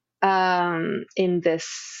inevitable in this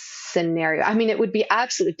scenario. I mean, it would be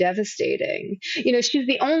absolutely devastating. She's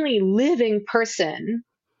the only living person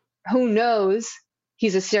who knows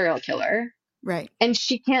he's a serial killer. Right. And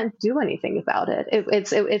she can't do anything about it.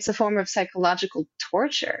 It's a form of psychological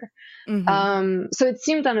torture. Mm-hmm. So it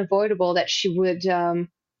seemed unavoidable that she would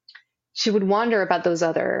wonder about those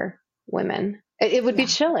other women. It would be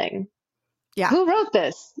chilling. Yeah. Who wrote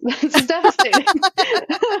this? This is devastating.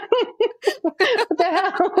 What the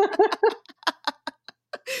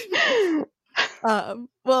hell?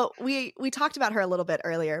 Well, we talked about her a little bit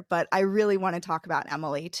earlier, but I really want to talk about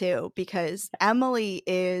Emily too, because Emily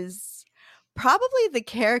is probably the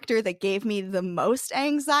character that gave me the most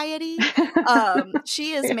anxiety.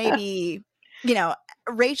 She is maybe,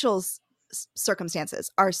 Rachel's circumstances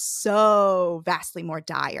are so vastly more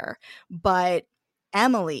dire, but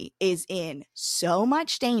Emily is in so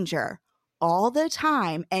much danger all the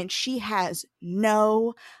time, and she has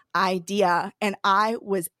no idea. And I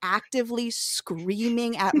was actively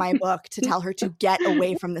screaming at my book to tell her to get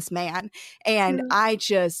away from this man. And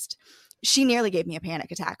she nearly gave me a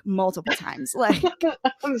panic attack multiple times. Like,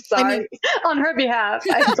 I'm sorry. On her behalf,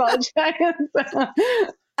 I apologize.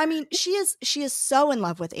 I mean, she is so in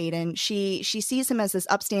love with Aiden. She sees him as this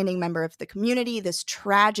upstanding member of the community, this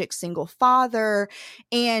tragic single father,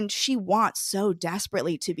 and she wants so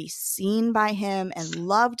desperately to be seen by him and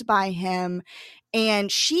loved by him.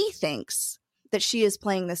 And she thinks that she is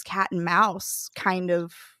playing this cat and mouse kind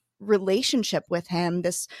of relationship with him,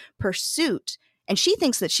 this pursuit. And she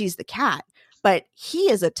thinks that she's the cat, but he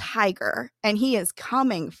is a tiger and he is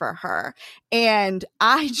coming for her. And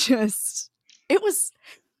it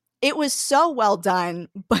was so well done,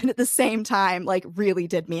 but at the same time, like, really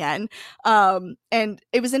did me in. And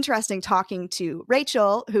it was interesting talking to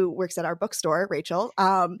Rachel, who works at our bookstore,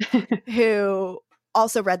 who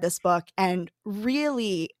also read this book and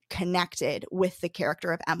really connected with the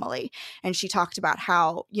character of Emily. And she talked about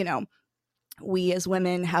how, we as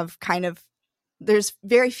women have there's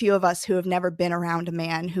very few of us who have never been around a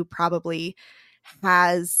man who probably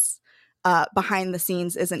has behind the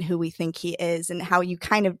scenes isn't who we think he is, and how you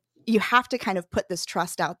have to kind of put this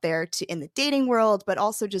trust out there in the dating world, but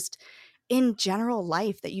also just in general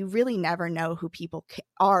life, that you really never know who people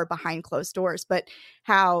are behind closed doors. But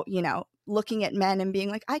how, looking at men and being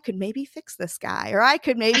like, I could maybe fix this guy, or I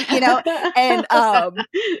could maybe, and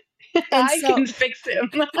And I so can fix him.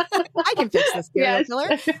 I can fix this serial Yes. killer.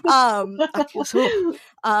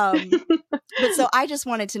 But so I just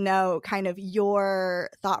wanted to know kind of your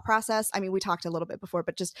thought process. I mean, we talked a little bit before,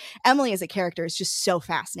 but just Emily as a character is just so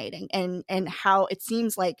fascinating, and how it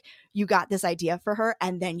seems like you got this idea for her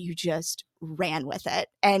and then you just ran with it.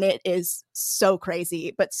 And it is so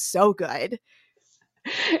crazy, but so good.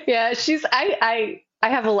 Yeah, I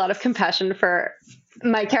have a lot of compassion for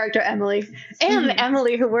my character Emily and Mhm.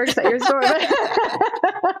 Emily who works at your store.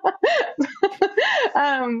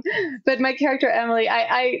 But my character Emily,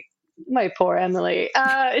 I my poor Emily.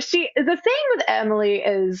 The thing with Emily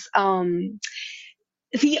is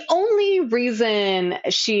the only reason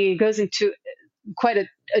she goes into quite a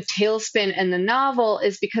tailspin in the novel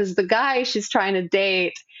is because the guy she's trying to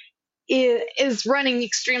date is running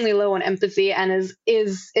extremely low on empathy and is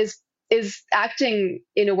acting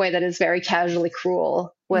in a way that is very casually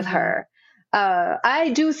cruel with Mhm. her.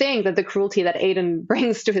 I do think that the cruelty that Aiden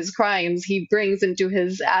brings to his crimes, he brings into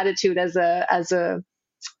his attitude as a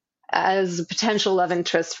potential love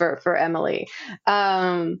interest for Emily.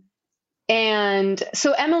 And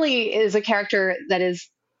so Emily is a character that is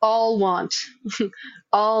all want,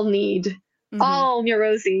 all need, Mhm. all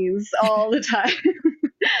neuroses all the time.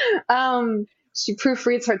 She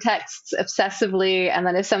proofreads her texts obsessively, and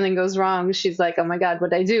then if something goes wrong, she's like, "Oh my god,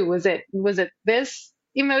 what did I do? Was it this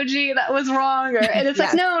emoji that was wrong?" And it's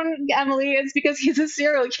like, Yes. "No, Emily, it's because he's a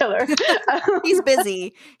serial killer." He's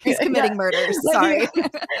busy. He's Yeah, committing murders. like Sorry.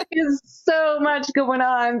 there's so much going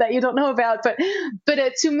on that you don't know about. But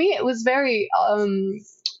to me, it was very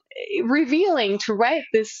revealing to write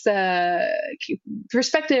this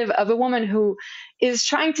perspective of a woman who is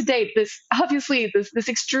trying to date this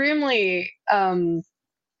extremely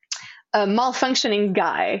malfunctioning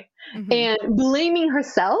guy Mhm. and blaming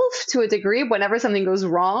herself to a degree whenever something goes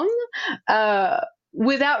wrong,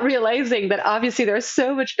 without realizing that obviously there are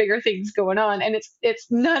so much bigger things going on, and it's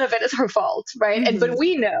none of it is her fault, right? And Mhm. but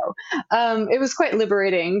we know it was quite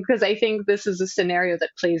liberating, because I think this is a scenario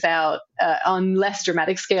that plays out on less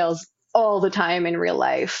dramatic scales all the time in real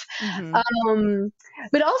life. Mhm. Um,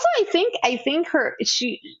 but also, I think her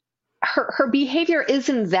behavior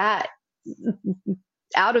isn't that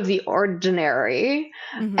out of the ordinary.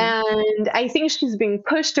 Mhm. And I think she's being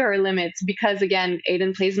pushed to her limits because, again,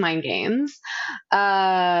 Aiden plays mind games.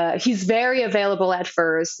 He's very available at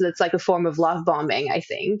first. That's like a form of love bombing, I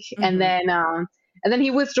think. Mhm. And then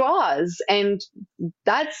he withdraws, and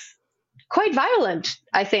that's quite violent.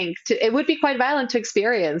 I think it would be quite violent to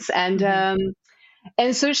experience. Mhm.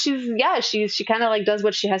 And so she kind of like does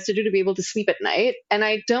what she has to do to be able to sleep at night, and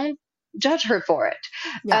I don't judge her for it.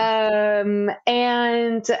 Yeah.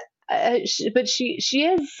 And but she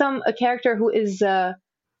is a character who is I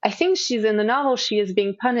think she's in the novel, she is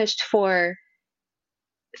being punished for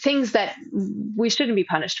things that we shouldn't be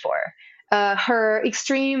punished for. Her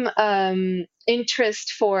extreme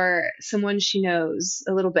interest for someone she knows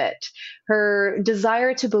a little bit, her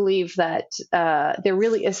desire to believe that there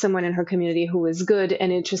really is someone in her community who is good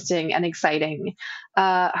and interesting and exciting,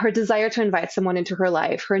 her desire to invite someone into her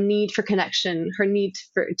life, her need for connection, her need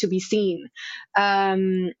to be seen.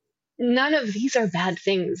 Um, None of these are bad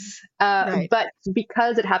things, Right. but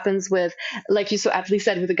because it happens with, like you so aptly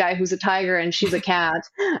said, with a guy who's a tiger and she's a cat,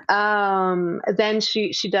 then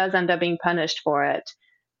she does end up being punished for it,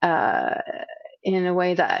 uh, in a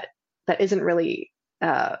way that isn't really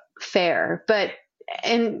fair. But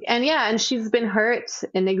and yeah, and she's been hurt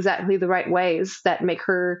in exactly the right ways that make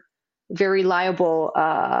her very liable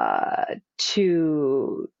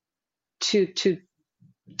to to to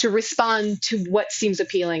to respond to what seems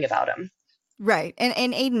appealing about him. Right.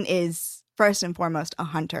 And Aiden is first and foremost a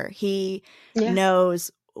hunter. He Yeah.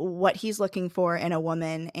 knows what he's looking for in a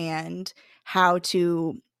woman and how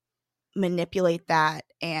to manipulate that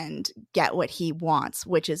and get what he wants,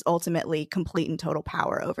 which is ultimately complete and total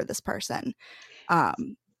power over this person.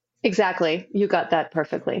 Um, Exactly. You got that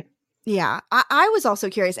perfectly. yeah, I was also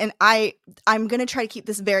curious, and I'm going to try to keep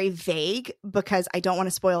this very vague because I don't want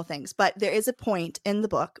to spoil things, but there is a point in the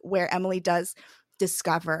book where Emily does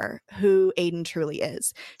discover who Aiden truly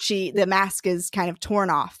is. The mask is kind of torn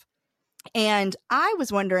off. And I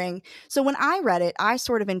was wondering, so when I read it, I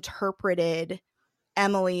sort of interpreted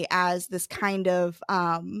Emily as this kind of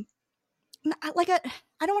like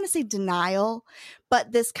I don't want to say denial,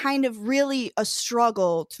 but this kind of really a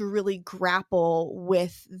struggle to really grapple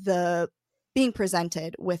with the being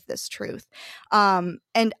presented with this truth. And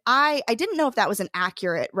I didn't know if that was an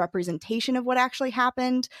accurate representation of what actually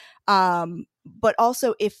happened. But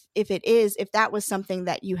also if it is, if that was something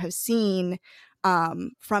that you have seen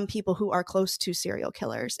from people who are close to serial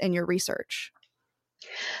killers in your research.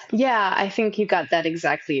 Yeah, I think you got that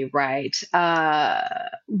exactly right.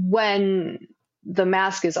 When the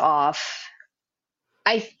mask is off,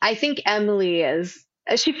 I think Emily is.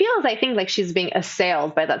 She feels, I think, like she's being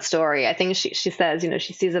assailed by that story. I think she says,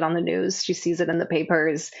 she sees it on the news, she sees it in the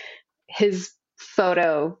papers. His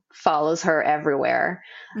photo follows her everywhere.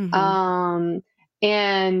 Mm-hmm. Um,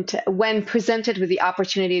 and when presented with the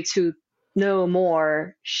opportunity to know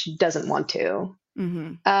more, she doesn't want to.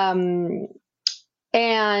 Mm-hmm. Um,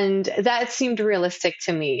 and that seemed realistic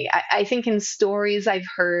to me. I think in stories I've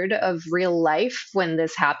heard of real life when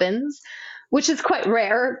this happens, which is quite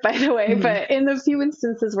rare, by the way, Mm-hmm. but in the few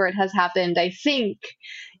instances where it has happened, I think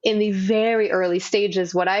in the very early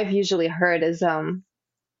stages, what I've usually heard is a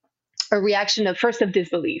reaction of first of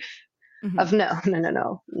disbelief, Mm-hmm. of no, no, no,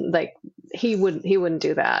 no, like he wouldn't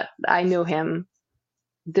do that. I know him,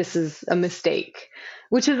 this is a mistake,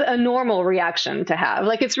 which is a normal reaction to have.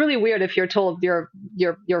 Like, it's really weird if you're told your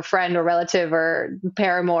friend or relative or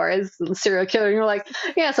paramour is a serial killer and you're like,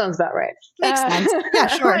 yeah, sounds about right. Makes sense. Yeah,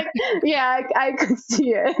 sure. Like, yeah, I could see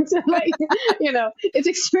it. Like, it's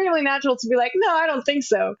extremely natural to be like, no, I don't think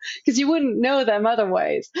so, because you wouldn't know them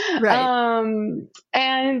otherwise. Right.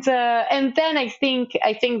 And then I think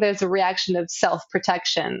there's a reaction of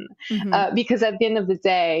self-protection, Mm-hmm. because at the end of the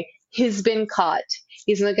day, he's been caught.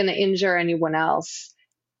 He's not going to injure anyone else.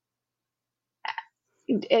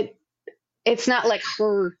 It it's not like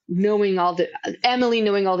Emily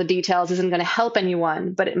knowing all the details isn't going to help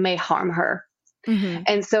anyone, but it may harm her. Mm-hmm.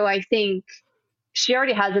 And so I think she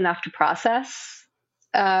already has enough to process,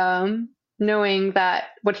 knowing that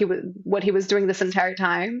what he was doing this entire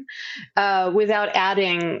time, without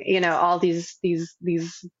adding, all these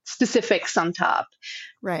specifics on top.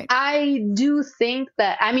 Right. I do think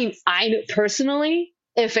that, I mean, I personally,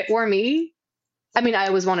 if it were me, I mean, I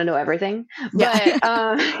always want to know everything, Yeah.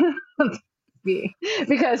 but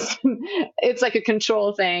because it's like a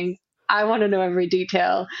control thing. I want to know every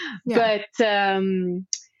detail, Yeah. but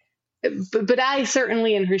I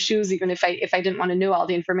certainly, in her shoes, even if I didn't want to know all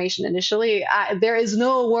the information initially, there is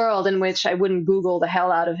no world in which I wouldn't Google the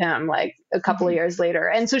hell out of him like a couple of Mm-hmm. years later.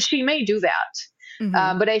 And so she may do that.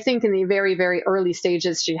 Mm-hmm. But I think in the very, very early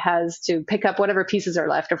stages, she has to pick up whatever pieces are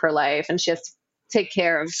left of her life, and she has to take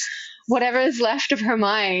care of whatever is left of her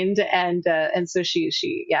mind. And so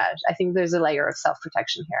yeah, I think there's a layer of self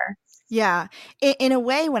protection here. Yeah. In a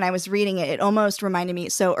way, when I was reading it, it almost reminded me.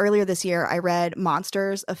 So earlier this year, I read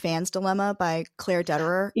Monsters, A Fan's Dilemma by Claire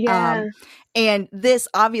Dederer. Yeah, And this,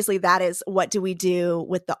 obviously, that is what do we do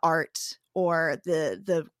with the art or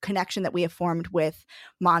the connection that we have formed with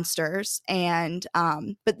monsters. And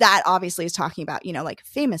but that obviously is talking about, like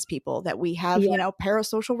famous people that we have, yeah,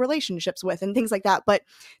 parasocial relationships with and things like that. But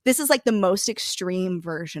this is like the most extreme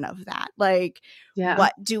version of that. Like, yeah,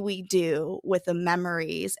 what do we do with the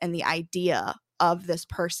memories and the idea of this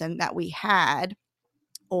person that we had,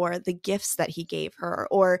 or the gifts that he gave her,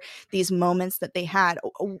 or these moments that they had?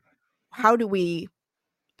 How do we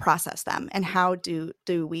process them, and how do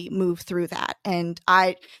we move through that? And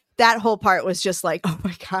that whole part was just like, oh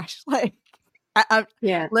my gosh, like I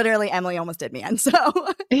yeah. literally, Emily almost did me. And so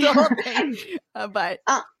the whole thing, but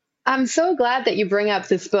I'm so glad that you bring up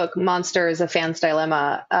this book, Monsters, A Fan's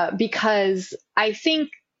Dilemma, because I think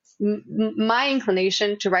my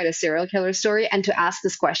inclination to write a serial killer story and to ask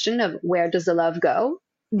this question of where does the love go?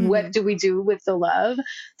 What do we do with the love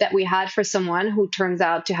that we had for someone who turns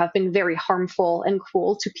out to have been very harmful and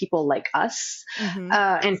cruel to people like us,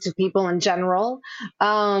 and to people in general?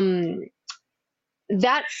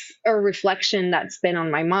 That's a reflection that's been on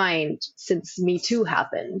my mind since Me Too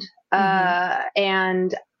happened.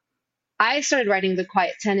 And I started writing The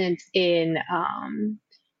Quiet Tenant in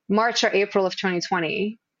March or April of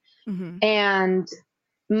 2020. And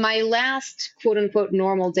my last quote unquote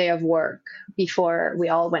normal day of work before we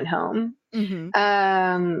all went home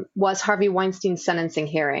was Harvey Weinstein's sentencing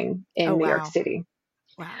hearing in New York City.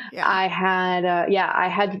 Wow. Yeah. I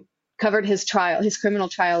had covered his criminal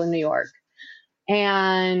trial in New York.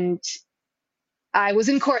 And I was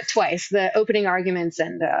in court twice, the opening arguments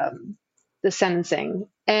and the sentencing.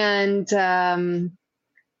 And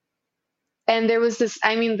there was this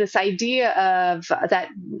idea of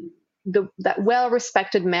that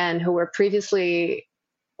well-respected men who were previously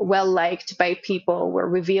well-liked by people were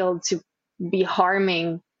revealed to be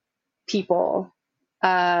harming people,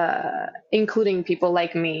 including people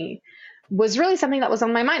like me, was really something that was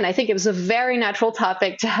on my mind. I think it was a very natural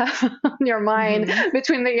topic to have on your mind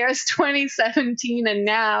between the years 2017 and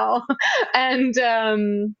now. And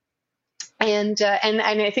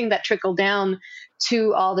I think that trickled down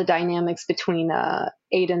to all the dynamics between Aiden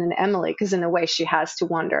and Emily, because in a way she has to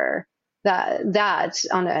wonder, that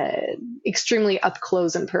on a extremely up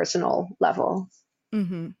close and personal level.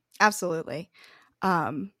 Absolutely.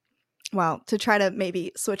 Well, to try to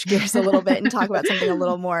maybe switch gears a little bit and talk about something a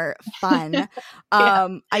little more fun,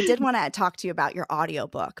 I did want to talk to you about your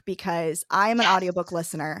audiobook, because I am an audiobook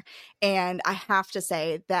listener, and I have to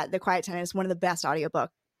say that The Quiet Tenant is one of the best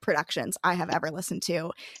audiobook productions I have ever listened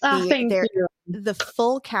to. Thank you. The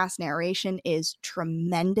full cast narration is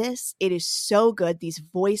tremendous. It is so good. These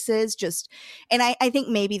voices and I think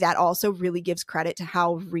maybe that also really gives credit to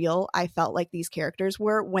how real I felt like these characters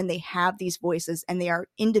were when they have these voices and they are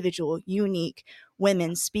individual, unique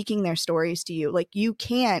women speaking their stories to you. Like, you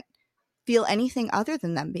can't feel anything other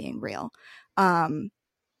than them being real.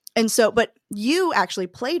 But you actually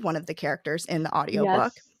played one of the characters in the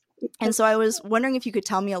audiobook. Yes. And so I was wondering if you could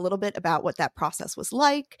tell me a little bit about what that process was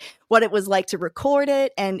like, what it was like to record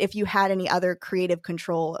it, and if you had any other creative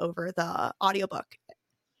control over the audiobook.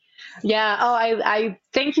 Yeah. Oh, I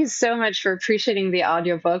thank you so much for appreciating the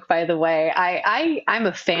audiobook, by the way. I'm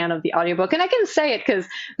a fan of the audiobook, and I can say it because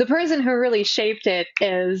the person who really shaped it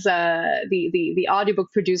is the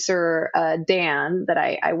audiobook producer, Dan, that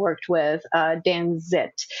I worked with, Dan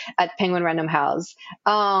Zitt at Penguin Random House.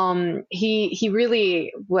 He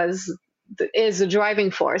really is a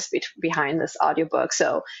driving force behind this audiobook.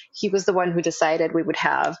 So he was the one who decided we would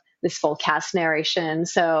have this full cast narration,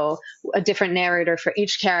 so a different narrator for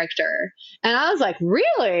each character. And I was like,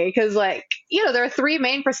 really? Because, like, there are 3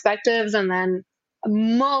 main perspectives and then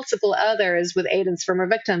multiple others with Aiden's former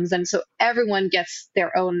victims, and so everyone gets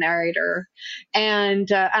their own narrator. And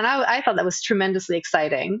I thought that was tremendously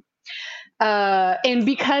exciting. And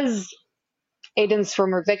because Aiden's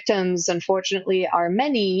former victims, unfortunately, are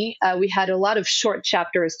many, we had a lot of short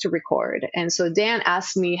chapters to record. And so Dan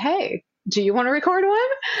asked me, hey, do you want to record one?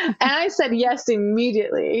 And I said yes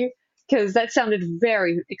immediately, because that sounded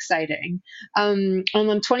very exciting. And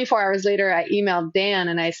then 24 hours later, I emailed Dan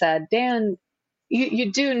and I said, Dan,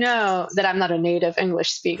 you do know that I'm not a native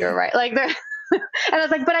English speaker, right? Like, and I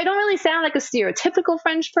was like, but I don't really sound like a stereotypical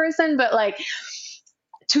French person, but like,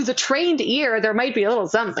 to the trained ear, there might be a little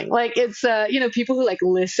something. Like, it's, people who like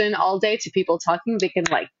listen all day to people talking, they can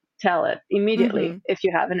like tell it immediately if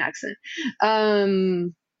you have an accent.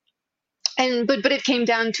 But it came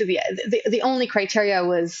down to the only criteria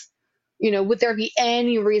was, would there be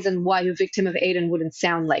any reason why a victim of Aiden wouldn't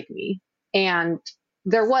sound like me? And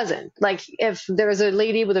there wasn't. Like, if there was a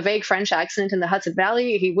lady with a vague French accent in the Hudson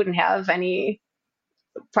Valley, he wouldn't have any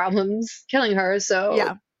problems killing her. So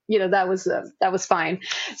yeah. That was fine.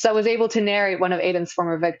 So I was able to narrate one of Aiden's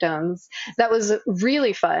former victims. That was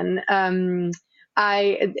really fun.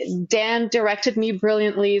 Dan directed me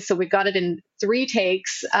brilliantly, so we got it in 3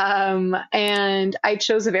 takes. And I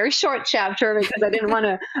chose a very short chapter because I didn't want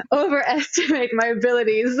to overestimate my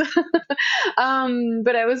abilities.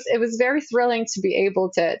 But it was very thrilling to be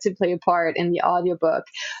able to play a part in the audiobook.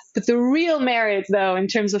 But the real merit, though, in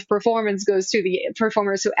terms of performance, goes to the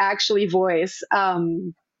performers who actually voice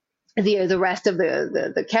the rest of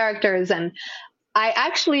the characters. And I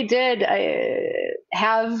actually did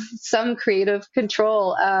have some creative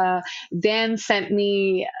control. Dan sent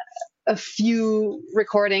me a few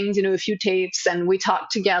recordings, a few tapes, and we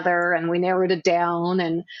talked together and we narrowed it down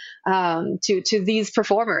and to these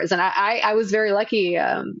performers. And I was very lucky.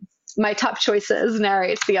 My top choices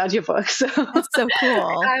narrates the audiobook. So that's so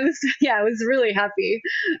cool. I was really happy.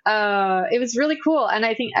 It was really cool. And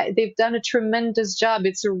I think they've done a tremendous job.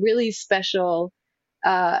 It's a really special,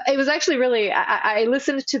 it was actually really, I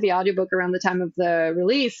listened to the audiobook around the time of the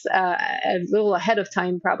release, a little ahead of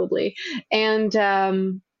time probably. And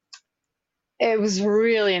it was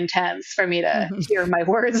really intense for me to hear my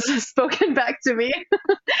words spoken back to me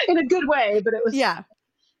in a good way, but it was, it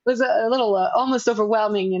was a little almost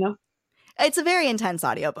overwhelming, It's a very intense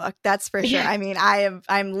audiobook, that's for sure. Yeah. I mean,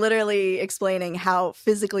 I'm literally explaining how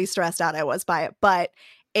physically stressed out I was by it, but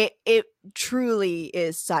it truly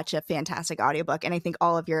is such a fantastic audiobook, and I think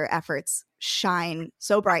all of your efforts shine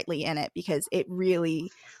so brightly in it because it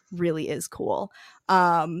really, really is cool.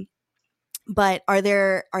 But are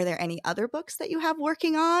there any other books that you have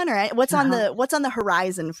working on, or what's on the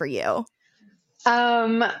horizon for you?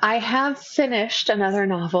 I have finished another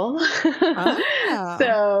novel. Oh.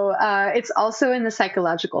 So it's also in the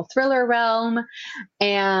psychological thriller realm.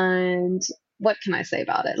 And what can I say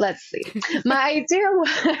about it? Let's see. My idea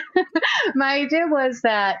was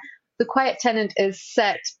that The Quiet Tenant is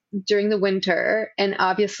set during the winter, and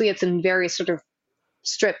obviously it's in very sort of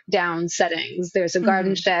stripped down settings. There's a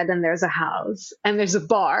garden shed, and there's a house, and there's a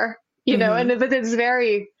bar, but it's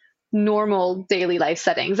very normal daily life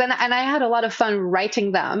settings. And I had a lot of fun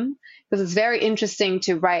writing them because it's very interesting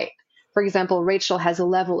to write for example, Rachel has a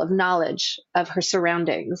level of knowledge of her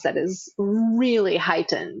surroundings that is really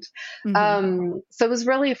heightened. So it was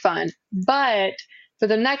really fun. But for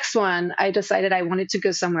the next one, I decided I wanted to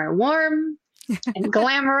go somewhere warm and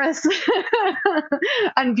glamorous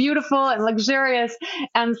and beautiful and luxurious.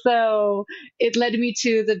 And so it led me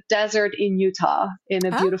to the desert in Utah in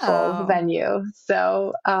a beautiful venue.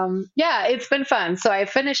 So yeah, it's been fun. So I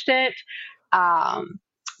finished it.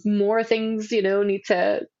 More things, need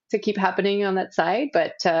to keep happening on that side.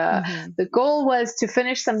 But the goal was to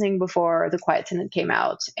finish something before The Quiet Tenant came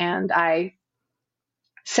out. And I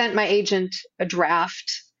sent my agent a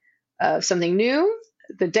draft of something new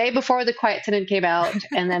the day before The Quiet Tenant came out.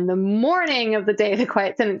 And then the morning of the day The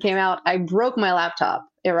Quiet Tenant came out, I broke my laptop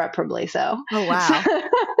irreparably. So, oh, wow.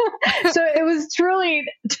 So it was truly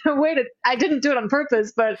a way to, I didn't do it on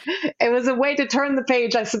purpose, but it was a way to turn the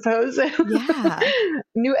page, I suppose. Yeah.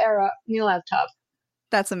 New era, new laptop.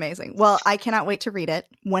 That's amazing. Well, I cannot wait to read it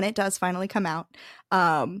when it does finally come out.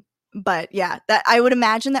 But yeah, that I would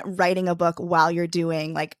imagine that writing a book while you're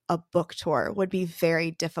doing like a book tour would be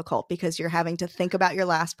very difficult because you're having to think about your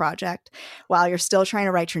last project while you're still trying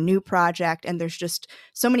to write your new project. And there's just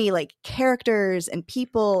so many like characters and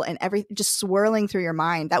people and everything just swirling through your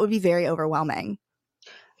mind. That would be very overwhelming.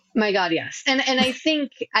 My God, yes. And I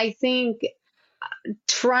think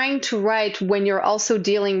trying to write when you're also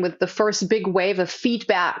dealing with the first big wave of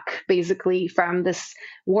feedback, basically from this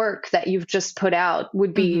work that you've just put out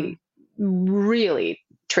would be really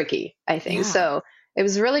tricky, I think. Yeah. So it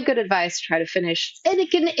was really good advice to try to finish. And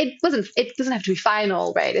it doesn't have to be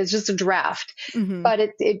final, right? It's just a draft, but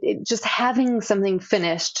it just having something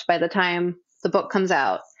finished by the time the book comes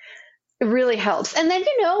out, it really helps. And then,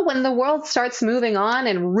 when the world starts moving on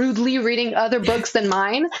and rudely reading other books than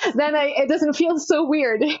mine, then it doesn't feel so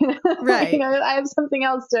weird. Right. I have something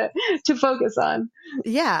else to focus on.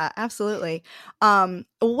 Yeah, absolutely.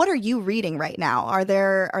 What are you reading right now? Are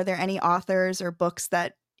there any authors or books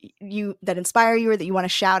that inspire you or that you want to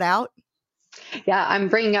shout out? Yeah, I'm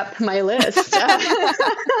bringing up my list. First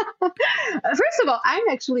of all, I'm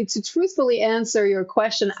actually, to truthfully answer your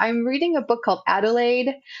question, I'm reading a book called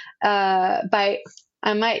Adelaide by,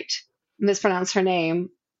 I might mispronounce her name,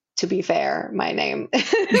 to be fair, my name.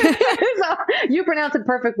 So, you pronounce it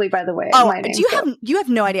perfectly, by the way. Oh, my name, you have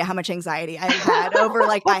no idea how much anxiety I've had over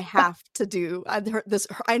I have to do this.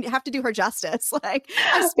 I have to do her justice. I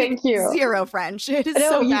speak zero French. It is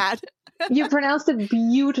so bad. You pronounced it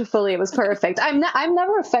beautifully. It was perfect. I'm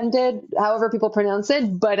never offended however people pronounce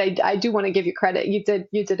it, but I do want to give you credit. You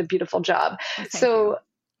did a beautiful job. So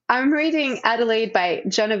I'm reading Adelaide by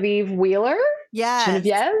Genevieve Wheeler. Yes.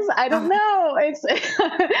 Genevieve? I don't know. It's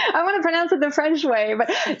I want to pronounce it the French way,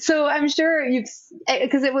 but so I'm sure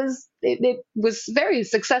because it was very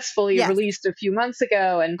successfully released a few months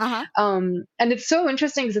ago, and it's so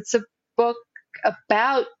interesting because it's a book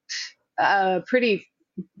about a pretty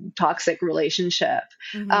toxic relationship,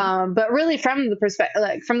 but really from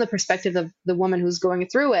the perspective of the woman who's going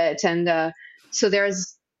through it, and so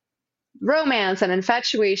there's romance and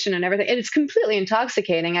infatuation and everything. It's completely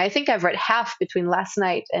intoxicating. I think I've read half between last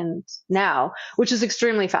night and now, which is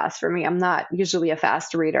extremely fast for me. I'm not usually a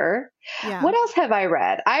fast reader. Yeah. What else have I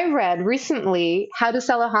read? I read recently How to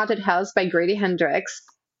Sell a Haunted House by Grady Hendrix.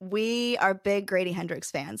 We are big Grady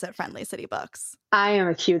Hendrix fans at Friendly City Books. I am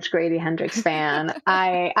a huge Grady Hendrix fan.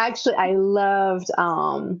 I loved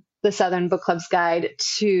the Southern Book Club's Guide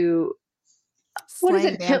to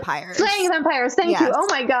Slaying Vampires. Slaying Vampires. Thank you. Oh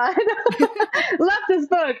my God. Love this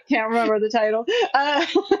book. Can't remember the title. I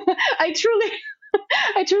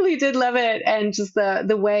truly did love it. And just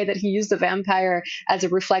the way that he used the vampire as a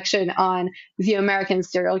reflection on the American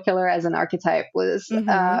serial killer as an archetype was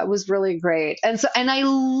really great. And I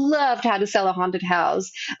loved How to Sell a Haunted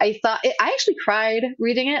House. I actually cried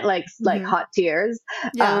reading it, like hot tears.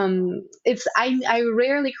 Yeah. I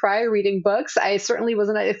rarely cry reading books. I certainly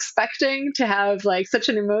wasn't expecting to have such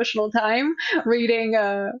an emotional time reading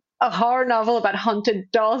a horror novel about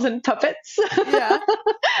haunted dolls and puppets. Yeah.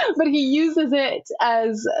 But he uses it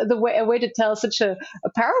as a way to tell such a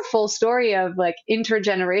powerful story of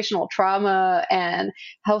intergenerational trauma and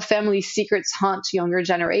how family secrets haunt younger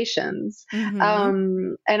generations.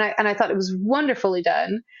 And I thought it was wonderfully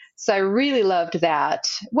done. So I really loved that.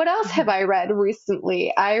 What else have I read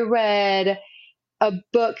recently? I read a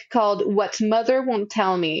book called What Mother Won't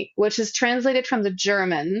Tell Me, which is translated from the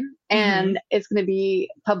German, and it's going to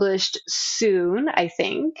be published soon, I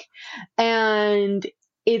think. And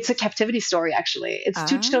it's a captivity story, actually. It's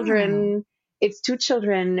two children it's two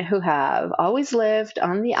children who have always lived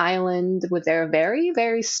on the island with their very,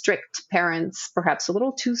 very strict parents, perhaps a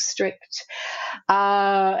little too strict,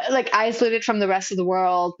 like isolated from the rest of the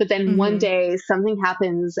world. But then one day something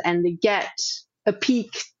happens and they get a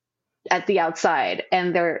peek at the outside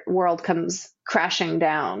and their world comes crashing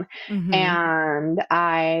down. And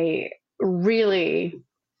I really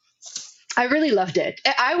loved it.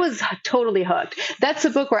 I was totally hooked. That's a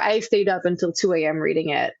book where I stayed up until 2 a.m. reading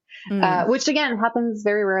it, which again happens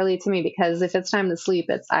very rarely to me, because if it's time to sleep,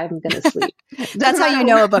 I'm going to sleep. That's how you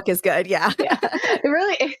know a book is good. Yeah. Yeah. It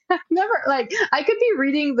really, never, like, I could be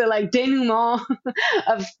reading the like denouement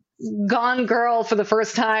of Gone Girl for the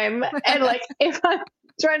first time, and like if I'm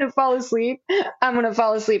trying to fall asleep, I'm going to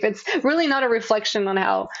fall asleep. It's really not a reflection on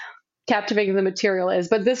how captivating the material is,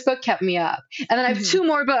 but this book kept me up. And then I have two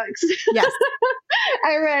more books. Yes.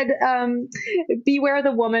 I read Beware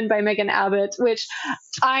the Woman by Megan Abbott, which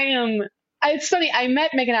it's funny, I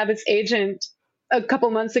met Megan Abbott's agent a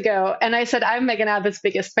couple months ago, and I said I'm Megan Abbott's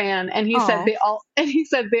biggest fan, and he said they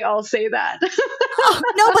all say that. Oh,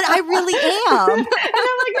 no, but I really am. And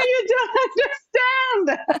I'm like, no, you don't understand.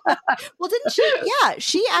 Well, didn't she? Yeah,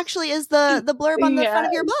 she actually is the blurb on the front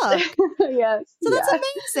of your book. Yes. So that's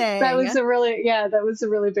amazing. That was a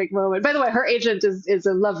really big moment. By the way, her agent is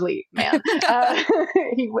a lovely man.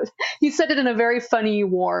 He said it in a very funny,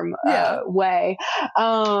 warm way.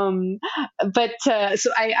 So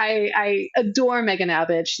I adore Megan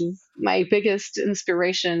Abbott. She's my biggest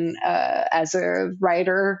inspiration as a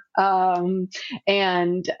writer.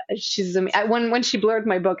 And she's when she blurred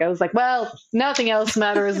my book, I was like, well, nothing else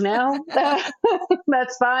matters now.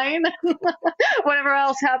 That's fine. Whatever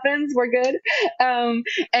else happens, we're good. And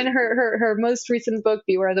her most recent book,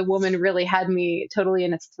 Beware the Woman, really had me totally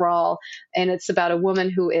in its thrall. And it's about a woman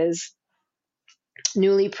who is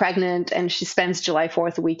newly pregnant, and she spends July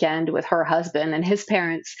 4th weekend with her husband and his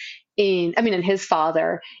parents and his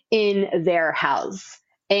father in their house.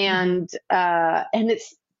 And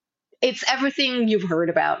it's everything you've heard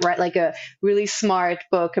about, right? Like a really smart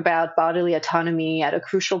book about bodily autonomy at a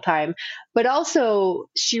crucial time. But also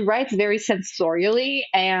she writes very sensorially.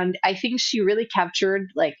 And I think she really captured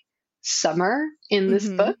like summer in this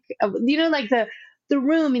book. Like the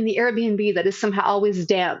room in the Airbnb that is somehow always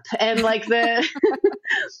damp, and like the,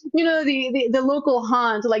 the local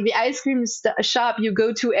haunt, like the ice cream shop you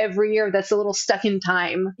go to every year that's a little stuck in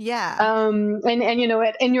time. Yeah. And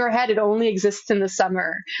in your head, it only exists in the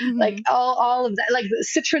summer. Like all of that, like the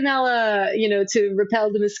citronella, to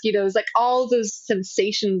repel the mosquitoes, like all those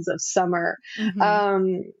sensations of summer.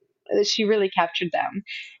 She really captured them.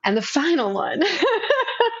 And the final one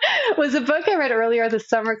was a book I read earlier this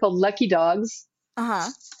summer called Lucky Dogs.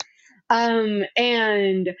 And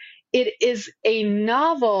it is a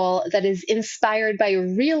novel that is inspired by a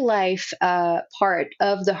real life part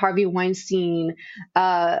of the Harvey Weinstein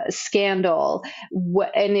scandal.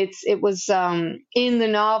 And it was in the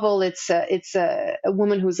novel. It's a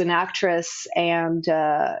woman who's an actress, and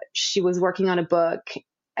she was working on a book,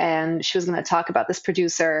 and she was going to talk about this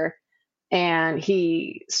producer, and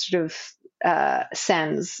he sort of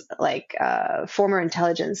sends like former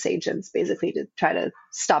intelligence agents basically to try to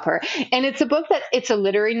stop her. And it's a book that it's a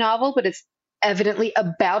literary novel, but it's evidently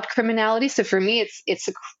about criminality. So for me, it's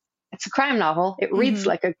a crime novel. It reads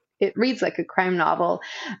like a crime novel.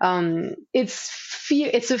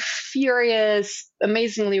 It's a furious,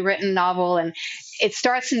 amazingly written novel, and it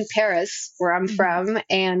starts in Paris, where I'm from,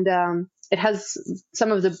 and it has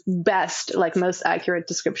some of the best, like most accurate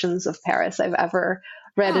descriptions of Paris I've ever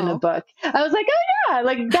read in a book. I was like, oh yeah,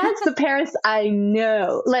 like that's the Paris I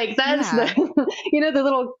know. Like that's the, the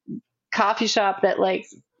little coffee shop that like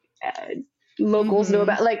locals know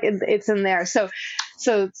about. Like it's in there. So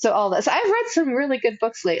all that. So I've read some really good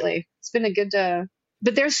books lately. It's been a good.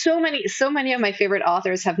 But there's so many of my favorite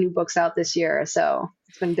authors have new books out this year. So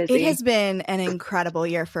it's been busy. It has been an incredible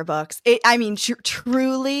year for books.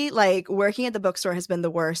 Truly, like working at the bookstore has been the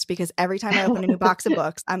worst, because every time I open a new box of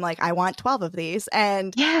books, I'm like, I want 12 of these.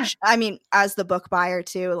 And as the book buyer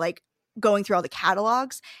too, like going through all the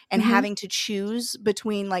catalogs and having to choose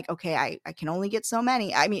between like, okay, I can only get so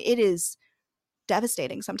many. I mean, it is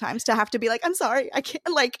devastating sometimes to have to be like, I'm sorry, I can't,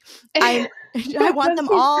 like, I want them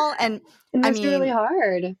all. And it's really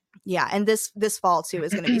hard. Yeah. And this fall too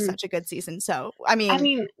is going to be such a good season. So, I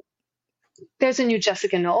mean, there's a new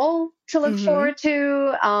Jessica Knoll to look forward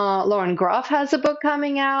to. Lauren Groff has a book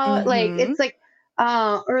coming out. Like, it's like,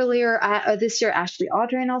 earlier this year, Ashley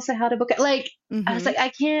Audrey also had a book. Like, I was like, I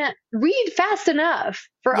can't read fast enough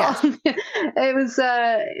for all. It was,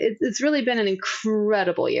 it's really been an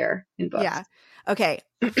incredible year in books. Yeah. Okay,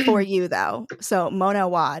 for you though. So Mona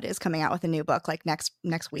Awad is coming out with a new book like next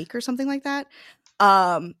week or something like that.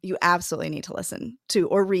 You absolutely need to listen to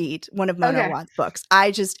or read one of Mona Awad's books.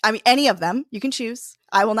 I mean, any of them you can choose.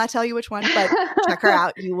 I will not tell you which one, but check her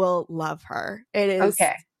out. You will love her. It is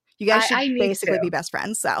Okay. You guys should basically be best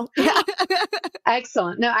friends. So yeah.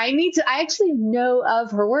 Excellent. No, I actually know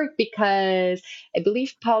of her work because I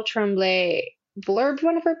believe Paul Tremblay blurbed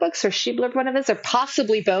one of her books, or she blurbed one of his, or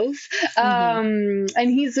possibly both. And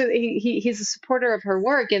he's a supporter of her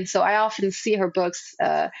work, and so I often see her books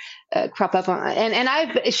crop up on,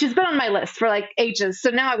 and she's been on my list for like ages,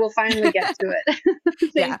 so now I will finally get to it.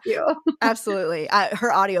 Thank you. Absolutely.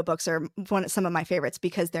 Her audiobooks are some of my favorites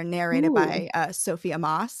because they're narrated by Sophia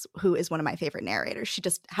Moss, who is one of my favorite narrators. She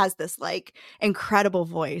just has this like incredible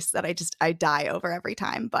voice that I die over every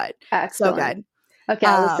time, but excellent. So good. Okay,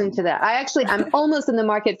 I'll listen to that. I'm almost in the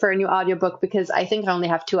market for a new audiobook because I think I only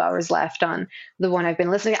have 2 hours left on the one I've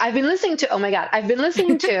been listening to. I've been listening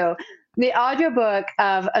to the audiobook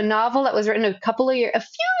of a novel that was written a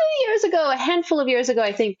few years ago, a handful of years ago,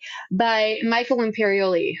 I think, by Michael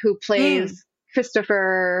Imperioli, who plays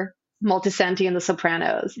Christopher Moltisanti in The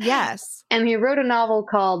Sopranos. Yes. And he wrote a novel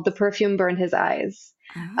called The Perfume Burned His Eyes.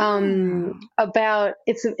 About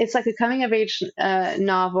it's like a coming of age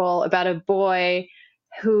novel about a boy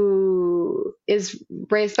who is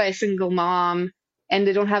raised by a single mom, and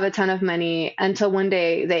they don't have a ton of money until one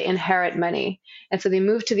day they inherit money. And so they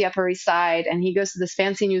move to the Upper East Side, and he goes to this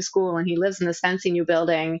fancy new school, and he lives in this fancy new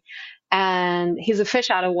building, and he's a fish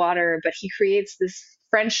out of water, but he creates this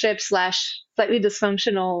friendship / slightly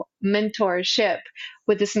dysfunctional mentorship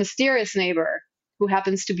with this mysterious neighbor who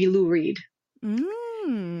happens to be Lou Reed.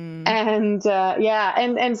 And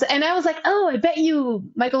and I was like, oh, I bet you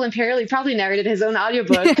Michael Imperioli probably narrated his own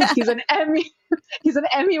audiobook because he's an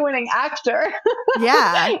Emmy-winning actor.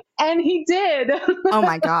 Yeah. And he did. Oh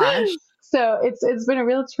my gosh. So it's been a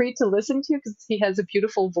real treat to listen to because he has a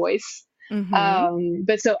beautiful voice.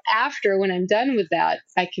 But so after, when I'm done with that,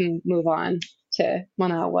 I can move on to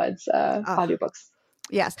Mona Awad's audiobooks.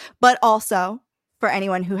 Yes. But also for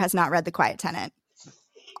anyone who has not read The Quiet Tenant,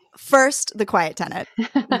 first The Quiet Tenant,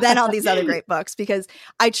 then all these other great books, because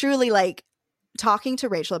I truly like talking to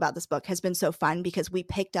Rachel about this book has been so fun because we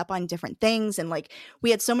picked up on different things, and like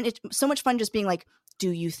we had so much fun just being like,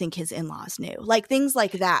 do you think his in-laws knew? Like things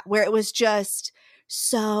like that, where it was just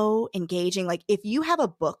so engaging. Like if you have a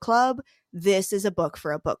book club, this is a book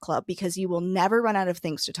for a book club because you will never run out of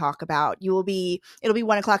things to talk about. It'll be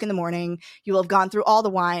 1:00 in the morning. You will have gone through all the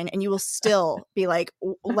wine and you will still be like,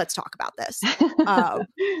 let's talk about this.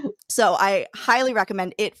 So I highly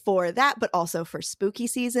recommend it for that, but also for spooky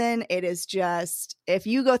season. It is just, if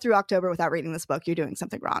you go through October without reading this book, you're doing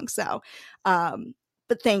something wrong. So,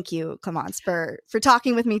 but thank you, Clémence, for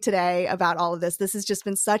talking with me today about all of this. This has just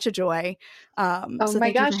been such a joy. So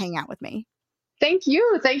thank you for hanging out with me. Thank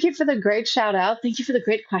you. Thank you for the great shout out. Thank you for the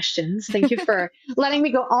great questions. Thank you for letting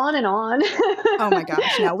me go on and on. Oh my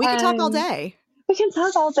gosh. No, we can talk all day. We can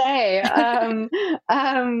talk all day. But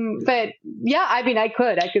yeah, I mean, I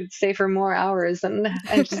could stay for more hours and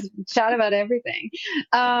just chat about everything.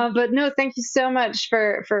 But no, thank you so much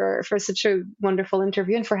for such a wonderful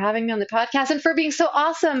interview and for having me on the podcast and for being so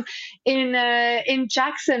awesome in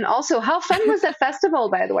Jackson. Also, how fun was that festival,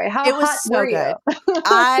 by the way? How it was hot so were good.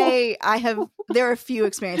 you? There are a few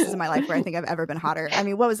experiences in my life where I think I've ever been hotter. I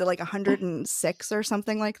mean, what was it, like 106 or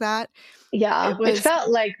something like that? Yeah, it felt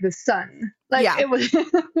like the sun. Like it was.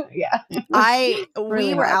 Yeah.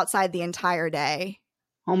 We were outside the entire day.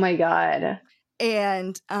 Oh my God.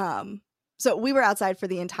 And so we were outside for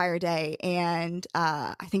the entire day, and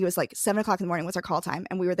I think it was like 7:00 in the morning was our call time,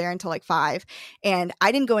 and we were there until like 5. And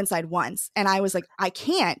I didn't go inside once, and I was like, I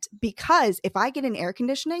can't, because if I get in air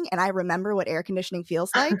conditioning and I remember what air conditioning feels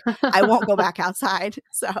like, I won't go back outside.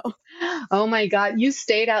 So, oh my God, you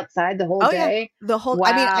stayed outside the whole day? Yeah. The whole. Wow.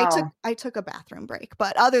 I mean, I took a bathroom break,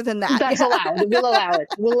 but other than that, that's allowed. We'll allow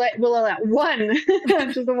it. We'll allow one,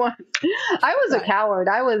 just the one. I was a coward.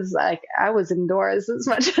 I was indoors as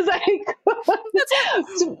much as I could.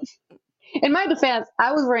 In my defense,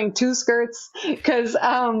 I was wearing 2 skirts because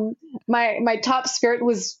my top skirt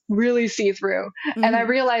was really see-through. And I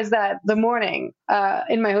realized that the morning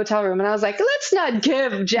in my hotel room, and I was like, let's not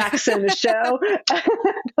give Jackson a show.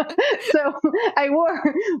 So I wore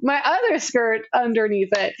my other skirt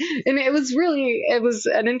underneath it. And it was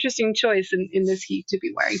an interesting choice in this heat to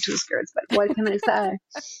be wearing 2 skirts. But what can I say?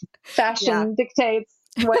 Fashion dictates.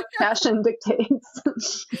 what passion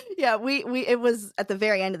dictates. Yeah, we it was at the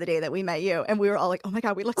very end of the day that we met you, and we were all like, "Oh my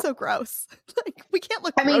God, we look so gross! Like, we can't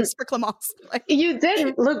look gross for Clémence." Like, you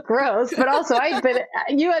didn't look gross, but also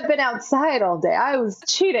you had been outside all day. I was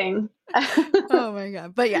cheating. Oh my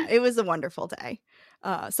God! But yeah, it was a wonderful day.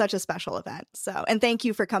 Such a special event. So, and thank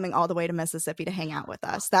you for coming all the way to Mississippi to hang out with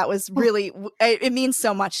us. That was really, it means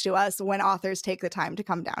so much to us when authors take the time to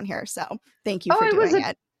come down here. So thank you for doing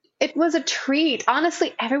it. It was a treat.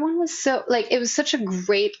 Honestly, everyone was so, like, it was such a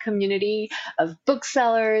great community of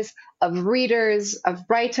booksellers, of readers, of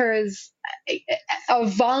writers,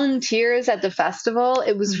 of volunteers at the festival.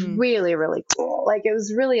 It was really, really cool. Like, it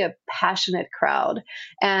was really a passionate crowd.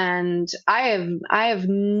 And I have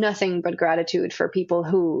nothing but gratitude for people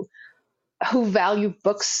who value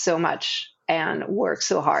books so much and work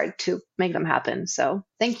so hard to make them happen. So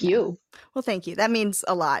thank you. Well, thank you. That means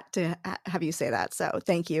a lot to have you say that. So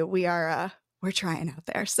thank you. We're trying out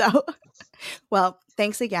there. So, well,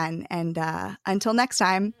 thanks again. And until next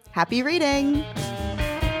time, happy reading.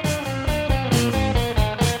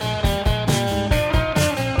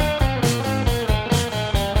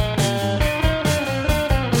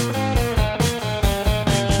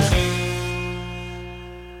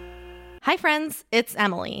 Hi, friends. It's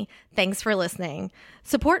Emily. Thanks for listening.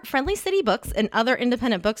 Support Friendly City Books and other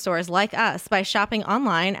independent bookstores like us by shopping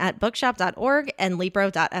online at bookshop.org and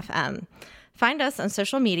libro.fm. Find us on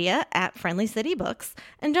social media at Friendly City Books,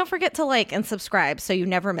 and don't forget to like and subscribe so you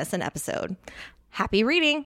never miss an episode. Happy reading!